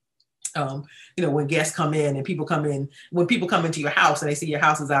 when guests come in and people come in, when people come into your house and they see your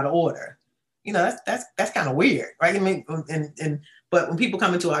house is out of order, that's kind of weird, right? I mean, but when people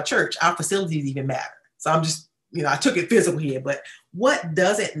come into our church, our facilities even matter. So I'm just, I took it physical here, but what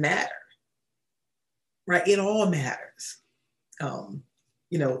doesn't matter, right? It all matters,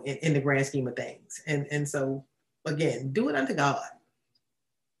 in the grand scheme of things. And so again, do it unto God.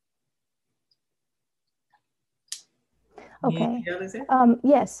 Okay.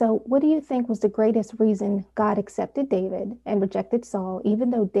 Yes. So what do you think was the greatest reason God accepted David and rejected Saul,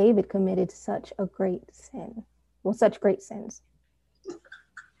 even though David committed such a great sin? Well, such great sins.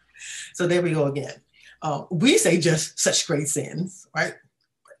 So there we go again. We say just such great sins, right?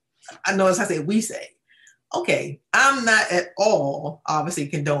 I notice I say we say. Okay, I'm not at all obviously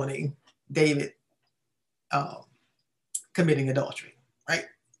condoning David committing adultery, right?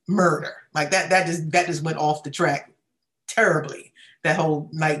 Murder. Like that just went off the track terribly, that whole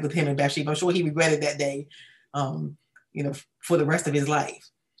night with him and Bathsheba. I'm sure he regretted that day, for the rest of his life.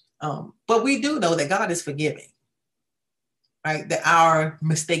 But we do know that God is forgiving, right? That our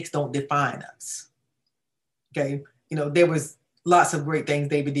mistakes don't define us. Okay. There was lots of great things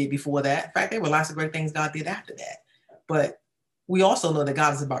David did before that. In fact, there were lots of great things God did after that. But we also know that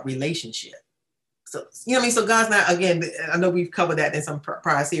God is about relationship. So, so God's not, again, I know we've covered that in some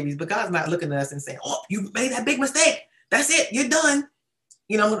prior series, but God's not looking at us and saying, oh, you made that big mistake. That's it. You're done.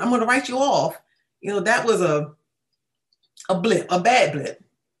 I'm going to write you off. That was a blip, a bad blip,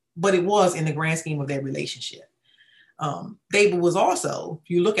 but it was in the grand scheme of their relationship. David was also, if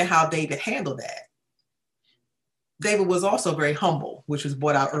you look at how David handled that, David was also very humble, which was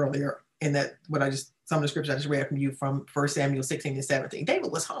brought out earlier in that, some of the scriptures I just read from you from 1 Samuel 16 and 17.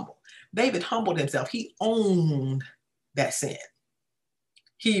 David was humble. David humbled himself. He owned that sin.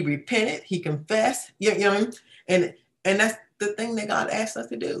 He repented. He confessed. And that's the thing that God asked us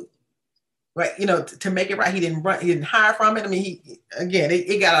to do, right? To make it right. He didn't hide from it. I mean,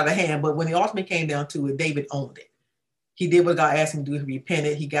 it got out of hand, but when it ultimately came down to it, David owned it. He did what God asked him to do. He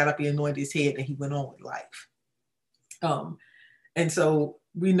repented. He got up, he anointed his head, and he went on with life. And so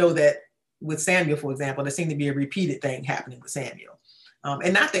we know that with Samuel, for example, there seemed to be a repeated thing happening with Samuel.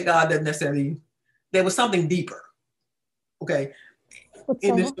 And not that God doesn't necessarily, there was something deeper. Okay.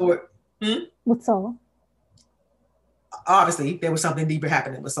 In the story. With Saul. Obviously, there was something deeper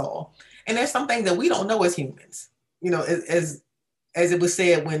happening with Saul. And there's some things that we don't know as humans. As it was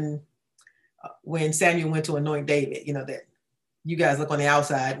said when Samuel went to anoint David, that you guys look on the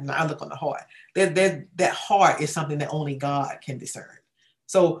outside and I look on the heart. That heart is something that only God can discern.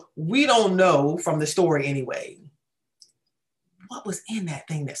 So we don't know from the story anyway, what was in that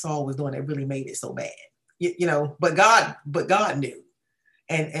thing that Saul was doing that really made it so bad. But God knew,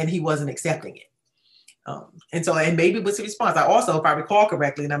 and he wasn't accepting it. And maybe it was a response. I also, if I recall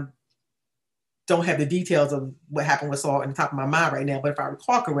correctly, and I don't have the details of what happened with Saul in the top of my mind right now, but if I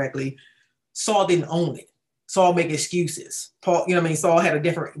recall correctly, Saul didn't own it. Saul made excuses. Paul, Saul had a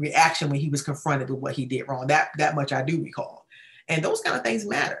different reaction when he was confronted with what he did wrong. That much I do recall. And those kind of things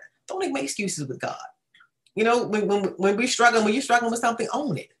matter. Don't make excuses with God. When you're struggling with something,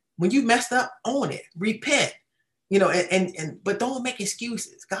 own it. When you messed up, own it. Repent. But don't make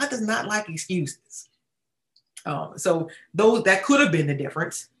excuses. God does not like excuses. So those that could have been the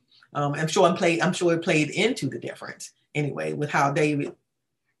difference. I'm sure it played into the difference anyway with how David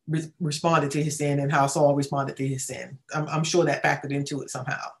responded to his sin and how Saul responded to his sin. I'm sure that factored into it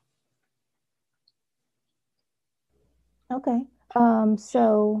somehow. Okay.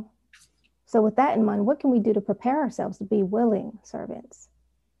 So with that in mind, what can we do to prepare ourselves to be willing servants?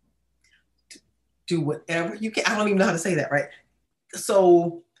 Do whatever you can. I don't even know how to say that, right?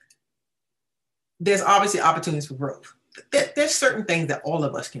 So there's obviously opportunities for growth. There's certain things that all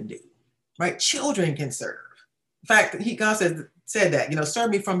of us can do, right? Children can serve. In fact, God said that, serve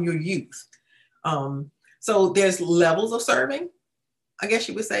me from your youth. So there's levels of serving, I guess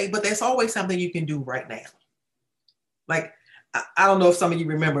you would say, but there's always something you can do right now. Like, I don't know if some of you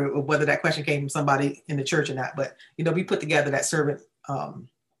remember whether that question came from somebody in the church or not, but, we put together that serving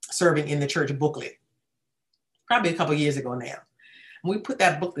in the church booklet, probably a couple of years ago now. When we put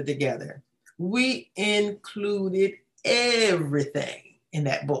that booklet together, we included everything in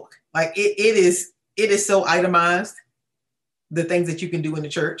that book. Like it is so itemized, the things that you can do in the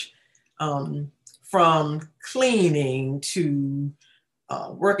church, from cleaning to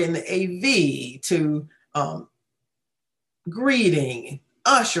working the AV to greeting,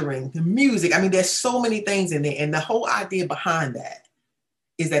 ushering, the music. I mean, there's so many things in there. And the whole idea behind that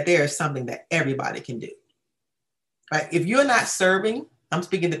is that there is something that everybody can do. Right? If you're not serving, I'm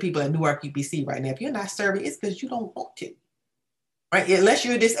speaking to people at Newark UPC right now. If you're not serving, it's because you don't want to. Right? Unless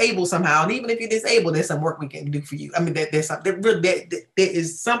you're disabled somehow. And even if you're disabled, there's some work we can do for you. I mean, there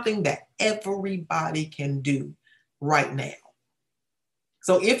is something that everybody can do right now.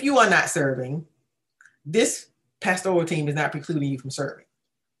 So if you are not serving, this pastoral team is not precluding you from serving.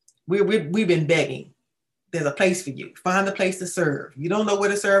 We've been begging. There's a place for you. Find a place to serve. You don't know where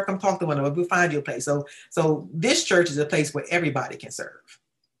to serve, come talk to one of us. We'll find you a place. So this church is a place where everybody can serve.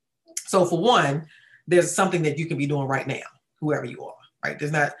 So for one, there's something that you can be doing right now, whoever you are, right?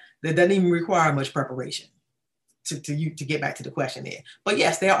 That doesn't even require much preparation to get back to the question there. But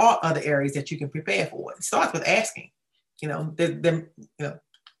yes, there are other areas that you can prepare for. It starts with asking,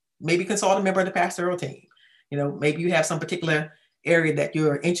 maybe consult a member of the pastoral team. Maybe you have some particular area that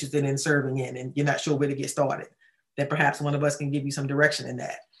you're interested in serving in and you're not sure where to get started, then perhaps one of us can give you some direction in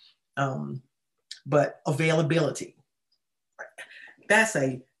that. But availability, that's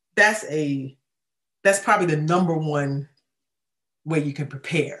probably the number one way you can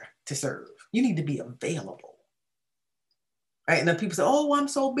prepare to serve. You need to be available. Right? And then people say, oh, I'm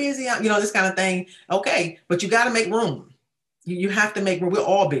so busy. This kind of thing. Okay, but you got to make room. You have to make room. We're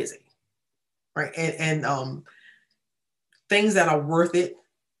all busy. Right? And things that are worth it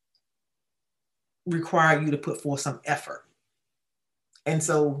require you to put forth some effort. And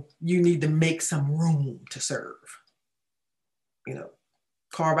so you need to make some room to serve.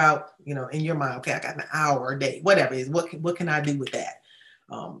 Carve out, in your mind, okay, I got an hour a day, whatever it is, what can I do with that?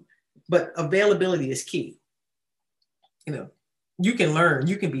 But availability is key. You can learn,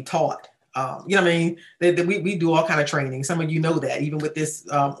 you can be taught. We do all kind of training. Some of you know that, even with this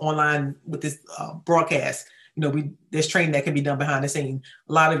online, with this broadcast, there's training that can be done behind the scene.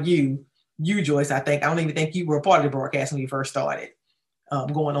 A lot of you, Joyce, I don't even think you were a part of the broadcast when you first started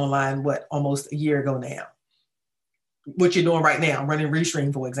going online, almost a year ago now. What you're doing right now, running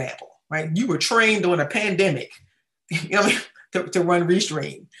Restream, for example, right? You were trained during a pandemic, to run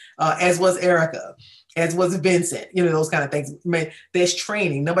Restream, as was Erica, as was Vincent, those kind of things. There's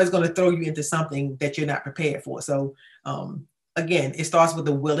training. Nobody's going to throw you into something that you're not prepared for. So again, it starts with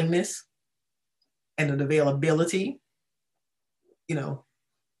the willingness and the availability,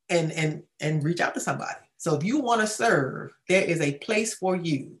 and reach out to somebody. So if you want to serve, there is a place for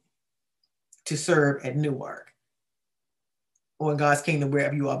you to serve at Newark or in God's kingdom,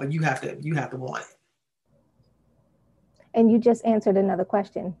 wherever you are, but you have to want it. And you just answered another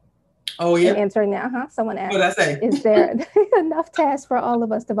question. Oh, yeah. In answering that, someone asked, what did I say? Is there enough tasks for all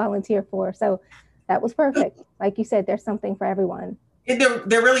of us to volunteer for? So that was perfect. Like you said, there's something for everyone. There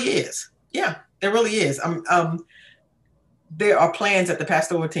really is. Yeah, there really is. There are plans that the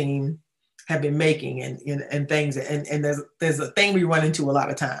pastoral team have been making and things. And there's a thing we run into a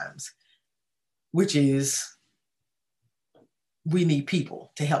lot of times, which is we need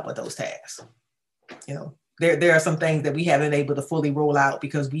people to help with those tasks. You know, there are some things that we haven't been able to fully roll out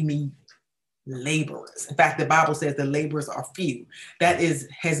because we need laborers. In fact, the Bible says the laborers are few. That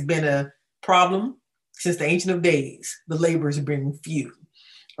has been a problem since the ancient of days. The laborers have been few,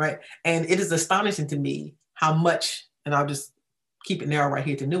 right? And it is astonishing to me how much, and I'll just keep it narrow right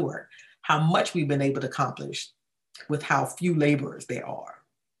here to Newark, how much we've been able to accomplish with how few laborers there are.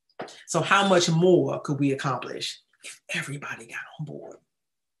 So how much more could we accomplish if everybody got on board?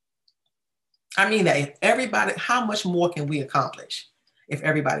 I mean that if everybody, how much more can we accomplish if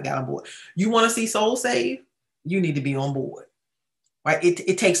everybody got on board? You want to see souls saved? You need to be on board, right?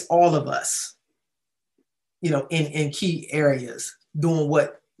 It takes all of us, you know, in key areas doing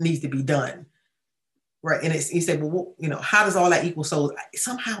what needs to be done, right? And he said, well, you know, how does all that equal souls?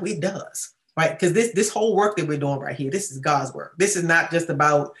 Somehow it does, right? Because this whole work that we're doing right here, this is God's work. This is not just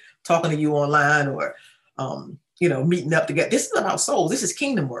about talking to you online or, you know, meeting up together. This is about souls. This is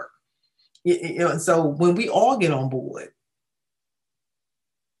kingdom work. You know, and so when we all get on board,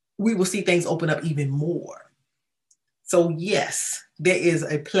 we will see things open up even more. So yes, there is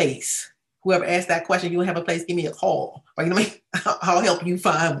a place. Whoever asked that question, you don't have a place, give me a call. Right? You know what I mean? I'll help you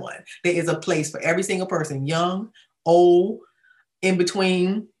find one. There is a place for every single person, young, old, in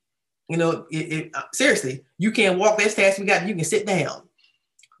between. You know, seriously, you can't walk this fast. You can sit down.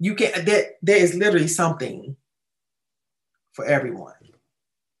 You can. There is literally something for everyone.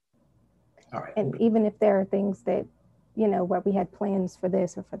 All right. And even if there are things that, you know, where we had plans for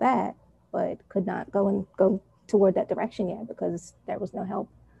this or for that, but could not go toward that direction yet because there was no help,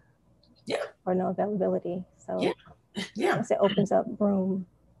 or no availability. So it opens up room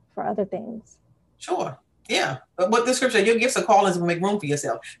for other things. Sure. Yeah. But the scripture, your gifts are callings will make room for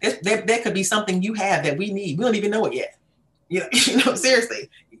yourself. There could be something you have that we need. We don't even know it yet. You know, seriously,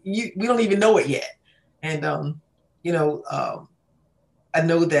 we don't even know it yet. And, you know, I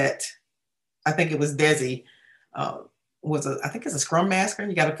know that, I think it was Desi, I think it's a Scrum Master.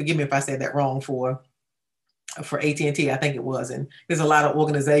 You got to forgive me if I said that wrong for AT&T, I think it was. And there's a lot of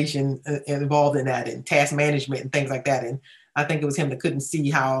organization involved in that and task management and things like that. And I think it was him that couldn't see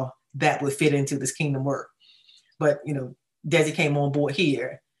how that would fit into this kingdom work. But, you know, Desi came on board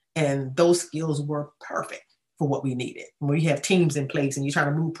here and those skills were perfect for what we needed. When we have teams in place and you're trying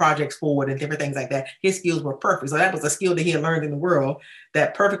to move projects forward and different things like that, his skills were perfect. So that was a skill that he had learned in the world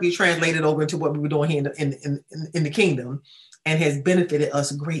that perfectly translated over into what we were doing here in the kingdom and has benefited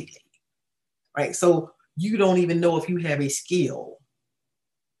us greatly, right? So you don't even know if you have a skill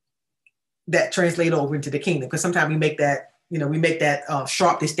that translates over into the kingdom, because sometimes we make that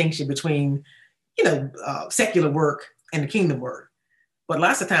sharp distinction between, you know, secular work and the kingdom work. But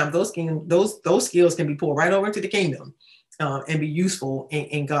lots of times those skills can be pulled right over into the kingdom and be useful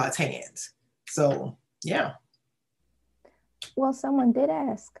in God's hands. So, yeah. Well, someone did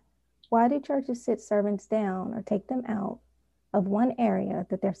ask, why do churches sit servants down or take them out of one area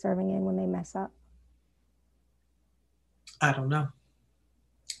that they're serving in when they mess up? I don't know.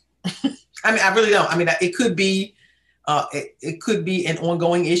 I mean, I really don't. I mean, it could be an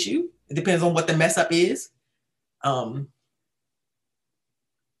ongoing issue. It depends on what the mess up is.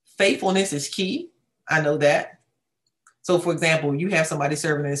 Faithfulness is key. I know that. So for example, you have somebody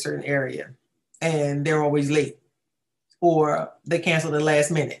serving in a certain area and they're always late or they cancel the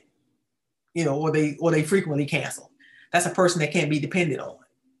last minute, you know, or they frequently cancel. That's a person that can't be depended on.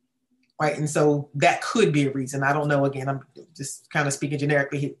 Right. And so that could be a reason. I don't know. Again, I'm just kind of speaking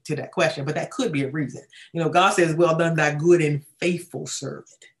generically to that question, but that could be a reason. You know, God says, well done, thy good and faithful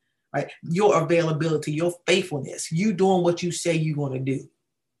servant. Right. Your availability, your faithfulness, you doing what you say you're going to do.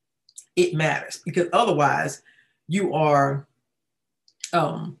 It matters, because otherwise you are,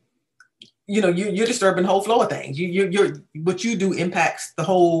 you know, you're disturbing the whole flow of things. You're what you do impacts the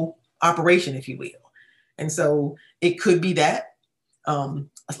whole operation, if you will. And so it could be that.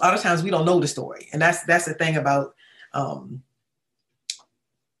 A lot of times we don't know the story, and that's the thing about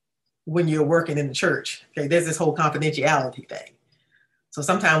when you're working in the church. Okay, there's this whole confidentiality thing. So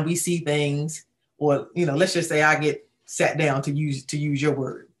sometimes we see things, or you know, let's just say I get sat down to use your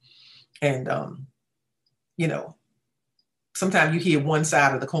word. And, you know, sometimes you hear one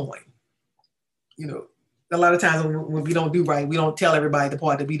side of the coin. You know, a lot of times when we don't do right, we don't tell everybody the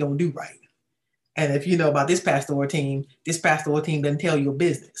part that we don't do right. And if you know about this pastoral team doesn't tell your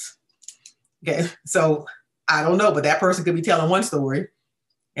business. Okay, so I don't know, but that person could be telling one story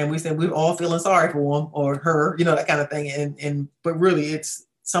and we say we're all feeling sorry for him or her, you know, that kind of thing. But really it's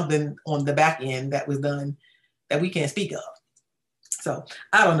something on the back end that was done that we can't speak of. So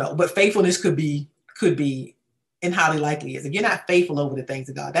I don't know, but faithfulness could be, and highly likely is. If you're not faithful over the things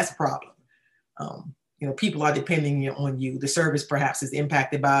of God, that's a problem. You know, people are depending on you. The service perhaps is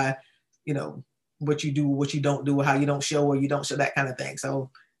impacted by, you know, what you do, what you don't do, or how you don't show or you don't show, that kind of thing. So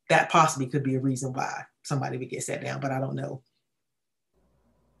that possibly could be a reason why somebody would get set down, but I don't know.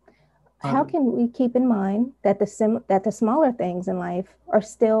 How can we keep in mind that the smaller things in life are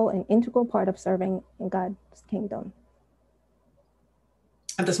still an integral part of serving in God's kingdom?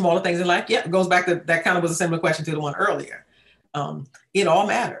 And the smaller things in life, yeah, it goes back to, that kind of was a similar question to the one earlier. It all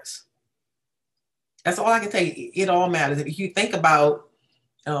matters. That's all I can tell you. It all matters. If you think about,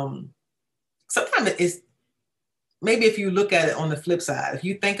 sometimes it's, maybe if you look at it on the flip side, if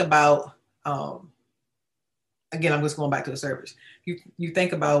you think about, again, I'm just going back to the service. You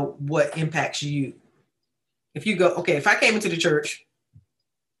think about what impacts you. If you go, okay, if I came into the church,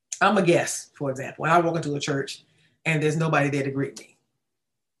 I'm a guest, for example, and I walk into a church and there's nobody there to greet me.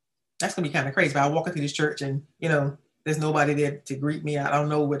 That's gonna be kind of crazy. But I walk into this church and, there's nobody there to greet me. I don't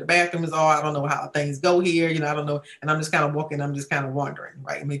know where the bathrooms are. I don't know how things go here. I don't know. And I'm just kind of walking. I'm just kind of wandering,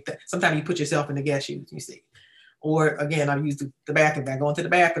 right? I mean, sometimes you put yourself in the guest shoes, you see. Or again, I've used the bathroom. I go into the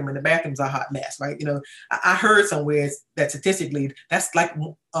bathroom and the bathroom's a hot mess, right? I heard somewhere that statistically, that's like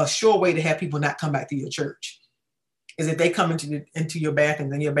a sure way to have people not come back to your church, is if they come into your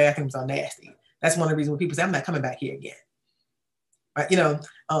bathroom and your bathrooms are nasty. That's one of the reasons when people say, I'm not coming back here again. Right?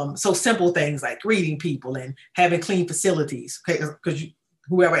 So simple things like greeting people and having clean facilities, okay? Because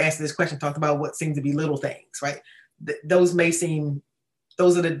whoever asked this question talked about what seems to be little things, right? Those are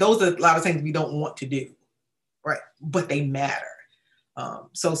a lot of things we don't want to do. Right, but they matter.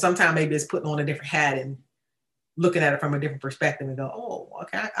 So sometimes maybe it's putting on a different hat and looking at it from a different perspective and go, oh,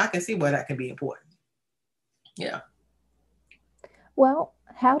 okay, I can see why that can be important. Yeah. Well,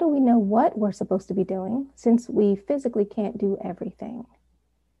 how do we know what we're supposed to be doing since we physically can't do everything?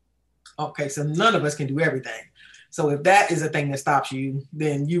 Okay, so none of us can do everything. So if that is a thing that stops you,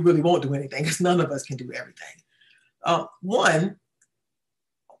 then you really won't do anything because none of us can do everything.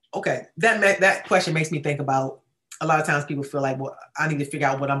 Okay, that question makes me think about, a lot of times people feel like, well, I need to figure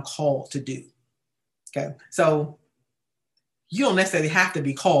out what I'm called to do. Okay, so you don't necessarily have to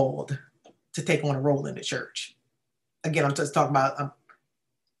be called to take on a role in the church. Again, I'm just talking about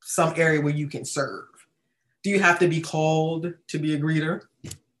some area where you can serve. Do you have to be called to be a greeter?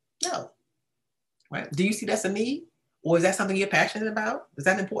 No. Right? Do you see that's a need? Or is that something you're passionate about? Is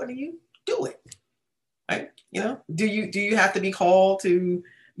that important to you? Do it. Right? Do you have to be called to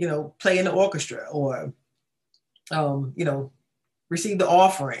play in the orchestra or, receive the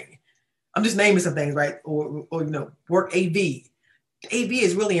offering? I'm just naming some things, right? Or work AV. AV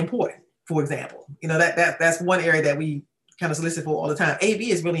is really important, for example. That's one area that we kind of solicit for all the time. AV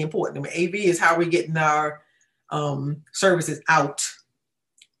is really important. I mean, AV is how we're getting our services out,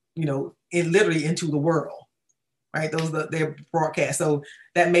 literally into the world, right? Those are their broadcasts. So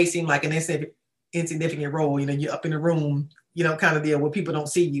that may seem like an insignificant role. You're up in the room, kind of deal where people don't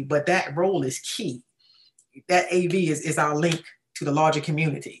see you, but that role is key. That AV is our link to the larger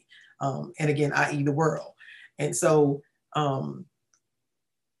community. And again, i.e. the world. And so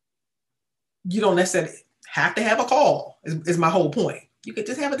you don't necessarily have to have a call is my whole point. You could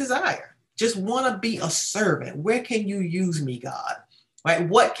just have a desire. Just want to be a servant. Where can you use me, God? Right?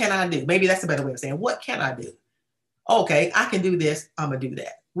 What can I do? Maybe that's a better way of saying, what can I do? Okay, I can do this. I'm going to do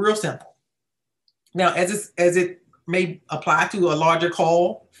that. Real simple. Now, as it may apply to a larger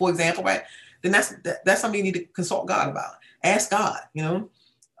call, for example, right? Then that's something you need to consult God about. Ask God,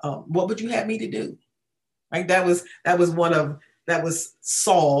 what would you have me to do? Right? That was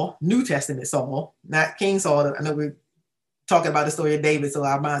Saul, New Testament Saul, not King Saul. I know we're talking about the story of David, so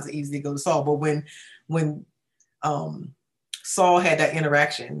our minds are easy to go to Saul. But when Saul had that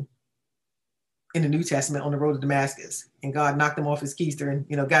interaction in the New Testament on the road to Damascus, and God knocked him off his keister and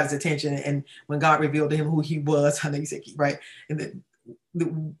got his attention, and when God revealed to him who he was, I know you said right, and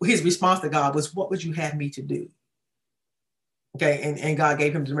his response to God was, "What would you have me to do?" Okay, and God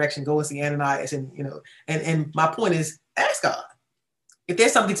gave him direction, go and see Ananias, and and my point is, ask God. If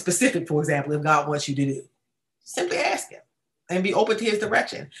there's something specific, for example, if God wants you to do, simply ask him and be open to his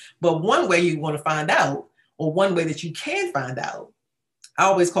direction. But one way you want to find out, or one way that you can find out, I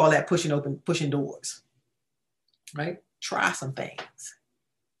always call that pushing doors, right? Try some things.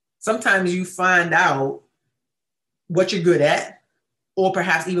 Sometimes you find out what you're good at, or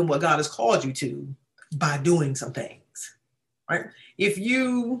perhaps even what God has called you to by doing some things, right? If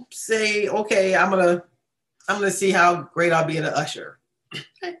you say, okay, I'm gonna see how great I'll be at an usher,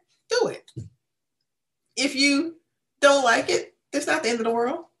 okay, do it. If you don't like it, it's not the end of the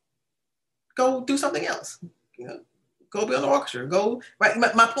world. Go do something else. Go be on the orchestra. Go, right?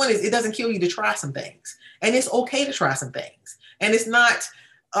 My point is, it doesn't kill you to try some things, and it's okay to try some things. And it's not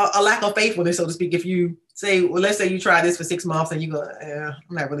a lack of faithfulness, so to speak, if you say, well, let's say you try this for 6 months and you go,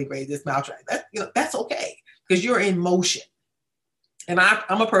 I'm not really great at this, but I'll try that. That's okay, because you're in motion. And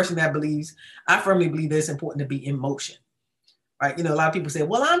I'm a person that I firmly believe that it's important to be in motion, right? A lot of people say,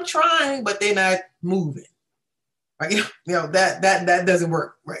 well, I'm trying, but they're not moving, right? That doesn't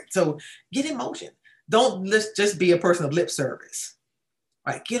work, right? So get in motion. Let's just be a person of lip service,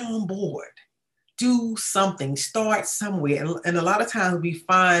 right? Get on board, do something, start somewhere. And a lot of times we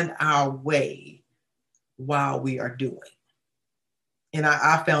find our way while we are doing. And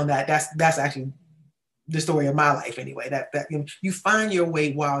I found that that's actually the story of my life anyway, that you find your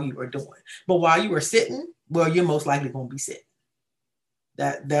way while you are doing. But while you are sitting, well, you're most likely going to be sitting.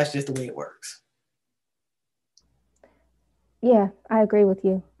 That's just the way it works. Yeah, I agree with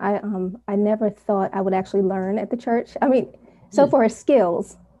you. I never thought I would actually learn at the church. I mean, so far as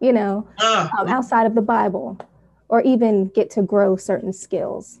skills, outside of the Bible, or even get to grow certain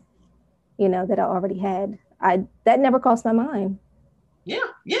skills, that I already had. That never crossed my mind. Yeah.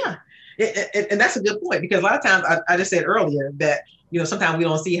 And that's a good point, because a lot of times I just said earlier that, sometimes we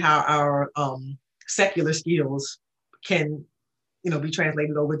don't see how our secular skills can, be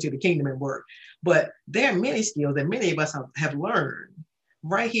translated over to the kingdom and work. But there are many skills that many of us have learned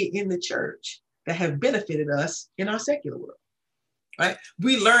right here in the church that have benefited us in our secular world, right?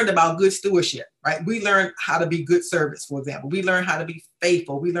 We learned about good stewardship, right? We learned how to be good servants, for example. We learned how to be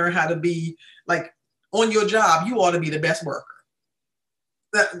faithful. We learned how to be, like, on your job, you ought to be the best worker.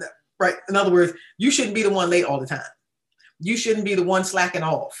 Right. In other words, you shouldn't be the one late all the time. You shouldn't be the one slacking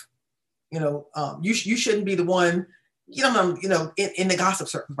off. You shouldn't be the one, in the gossip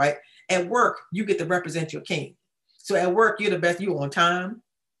circle, right? At work, you get to represent your king. So at work, you're the best. You're on time,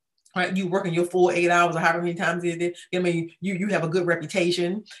 right? You working your full 8 hours or however many times it is. I mean, you have a good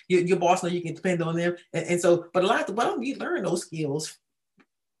reputation. Your boss knows you can depend on them. And so, but why don't we learn those skills?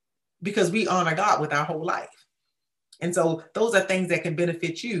 Because we honor God with our whole life. And so those are things that can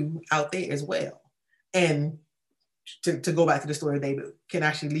benefit you out there as well. And to go back to the story of David, can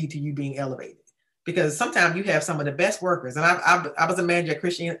actually lead to you being elevated. Because sometimes you have some of the best workers. And I was a manager at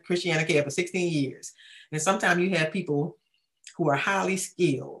Christianity Care for 16 years. And sometimes you have people who are highly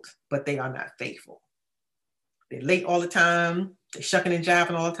skilled, but they are not faithful. They're late all the time. They're shucking and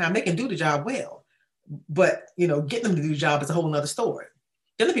jiving all the time. They can do the job well. But, getting them to do the job is a whole nother story.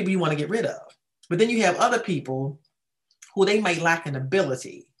 They're the people you want to get rid of. But then you have other people who they might lack an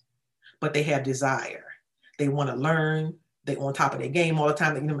ability, but they have desire. They want to learn. They're on top of their game all the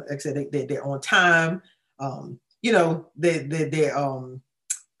time. Like I said, they're on time.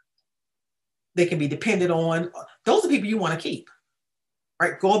 They can be depended on. Those are people you want to keep,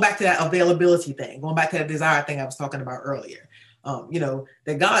 right? Going back to that availability thing, going back to that desire thing I was talking about earlier.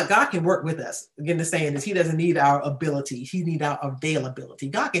 That God can work with us. Again, the saying is, He doesn't need our ability. He needs our availability.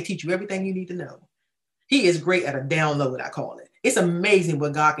 God can teach you everything you need to know. He is great at a download, I call it. It's amazing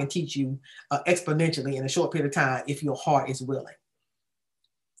what God can teach you exponentially in a short period of time if your heart is willing.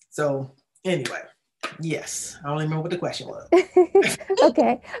 So anyway, yes, I don't remember what the question was.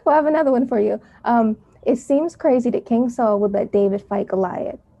 Okay, well, I have another one for you. It seems crazy that King Saul would let David fight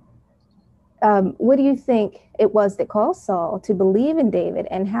Goliath. What do you think it was that caused Saul to believe in David,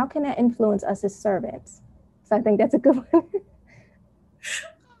 and how can that influence us as servants? So I think that's a good one.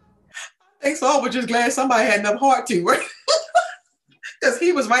 I think Saul was just glad somebody had enough heart to, right? Because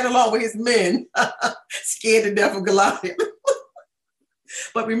he was right along with his men, scared to death of Goliath.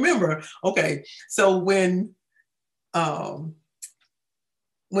 But remember, okay, so when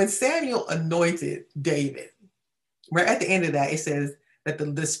Samuel anointed David, right at the end of that, it says that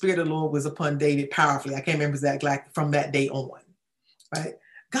the Spirit of the Lord was upon David powerfully. I can't remember exactly, like from that day on, right?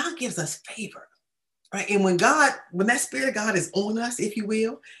 God gives us favor, right? And when that Spirit of God is on us, if you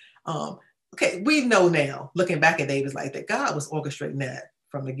will, okay, we know now, looking back at David's life, that God was orchestrating that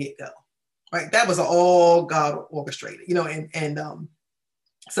from the get-go, right? That was all God orchestrated, and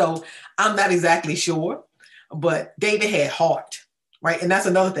so I'm not exactly sure, but David had heart, right? And that's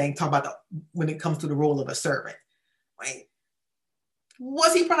another thing, talk about when it comes to the role of a servant, right?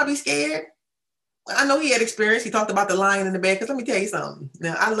 Was he probably scared? I know he had experience. He talked about the lion in the bed, because let me tell you something.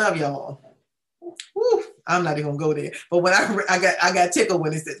 Now, I love y'all. Woo, I'm not even gonna go there. But when I got tickled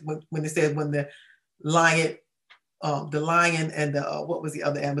when it said when the lion and the what was the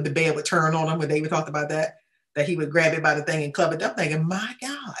other animal, the bear would turn on him, when David talked about that he would grab it by the thing and club it. I'm thinking, my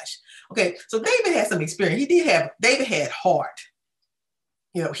gosh. Okay, so David had some experience. David had heart.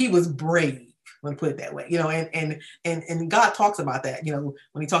 He was brave. Let me put it that way, and God talks about that,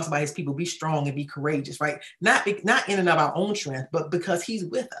 when He talks about His people, be strong and be courageous, right? Not in and of our own strength, but because He's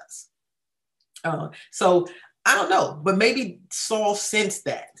with us. So I don't know, but maybe Saul sensed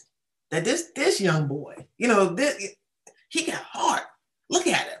that, that this young boy, he got heart. Look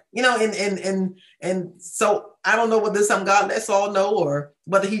at him, and so I don't know whether it's something God lets all know or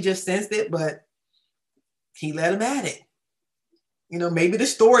whether he just sensed it, but he let him at it. Maybe the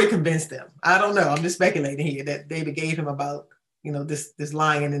story convinced them. I don't know. I'm just speculating here that David gave him about, this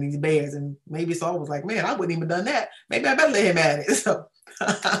lion and these bears. And maybe Saul was like, man, I wouldn't even done that. Maybe I better let him at it. So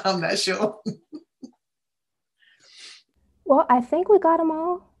I'm not sure. Well, I think we got them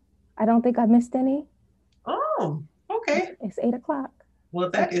all. I don't think I missed any. Oh, okay. It's 8:00. Well,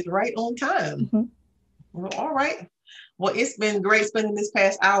 that is right on time. Mm-hmm. Well, all right. Well, it's been great spending this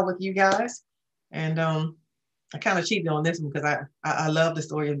past hour with you guys. And I kind of cheated on this one because I love the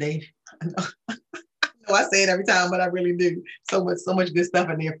story of Dave. I know I say it every time, but I really do. So much good stuff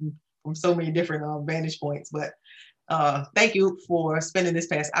in there from so many different vantage points. But thank you for spending this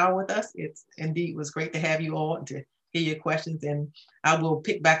past hour with us. It's indeed was great to have you all and to hear your questions. And I will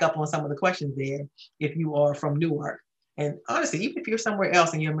pick back up on some of the questions there if you are from Newark. And honestly, even if you're somewhere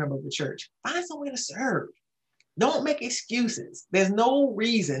else and you're a member of the church, find somewhere to serve. Don't make excuses. There's no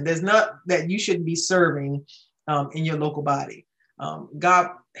reason. There's not that you shouldn't be serving in your local body.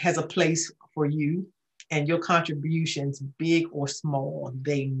 God has a place for you, and your contributions, big or small,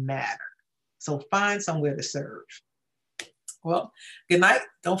 they matter. So find somewhere to serve. Well, good night.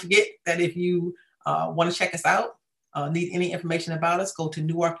 Don't forget that if you want to check us out, need any information about us, go to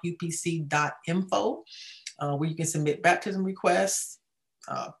newarkupc.info, where you can submit baptism requests,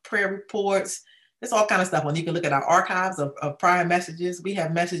 prayer reports. There's all kind of stuff on. You can look at our archives of prior messages. We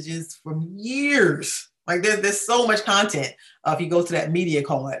have messages from years. Like there's so much content. If you go to that media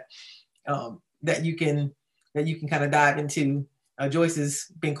card, that you can kind of dive into. Joyce has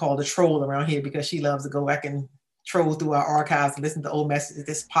been called a troll around here because she loves to go back and troll through our archives and listen to old messages.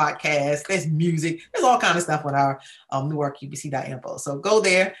 There's podcasts, there's music, there's all kind of stuff on our newarkupc.info. So go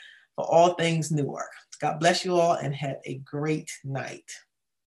there for all things Newark. God bless you all and have a great night.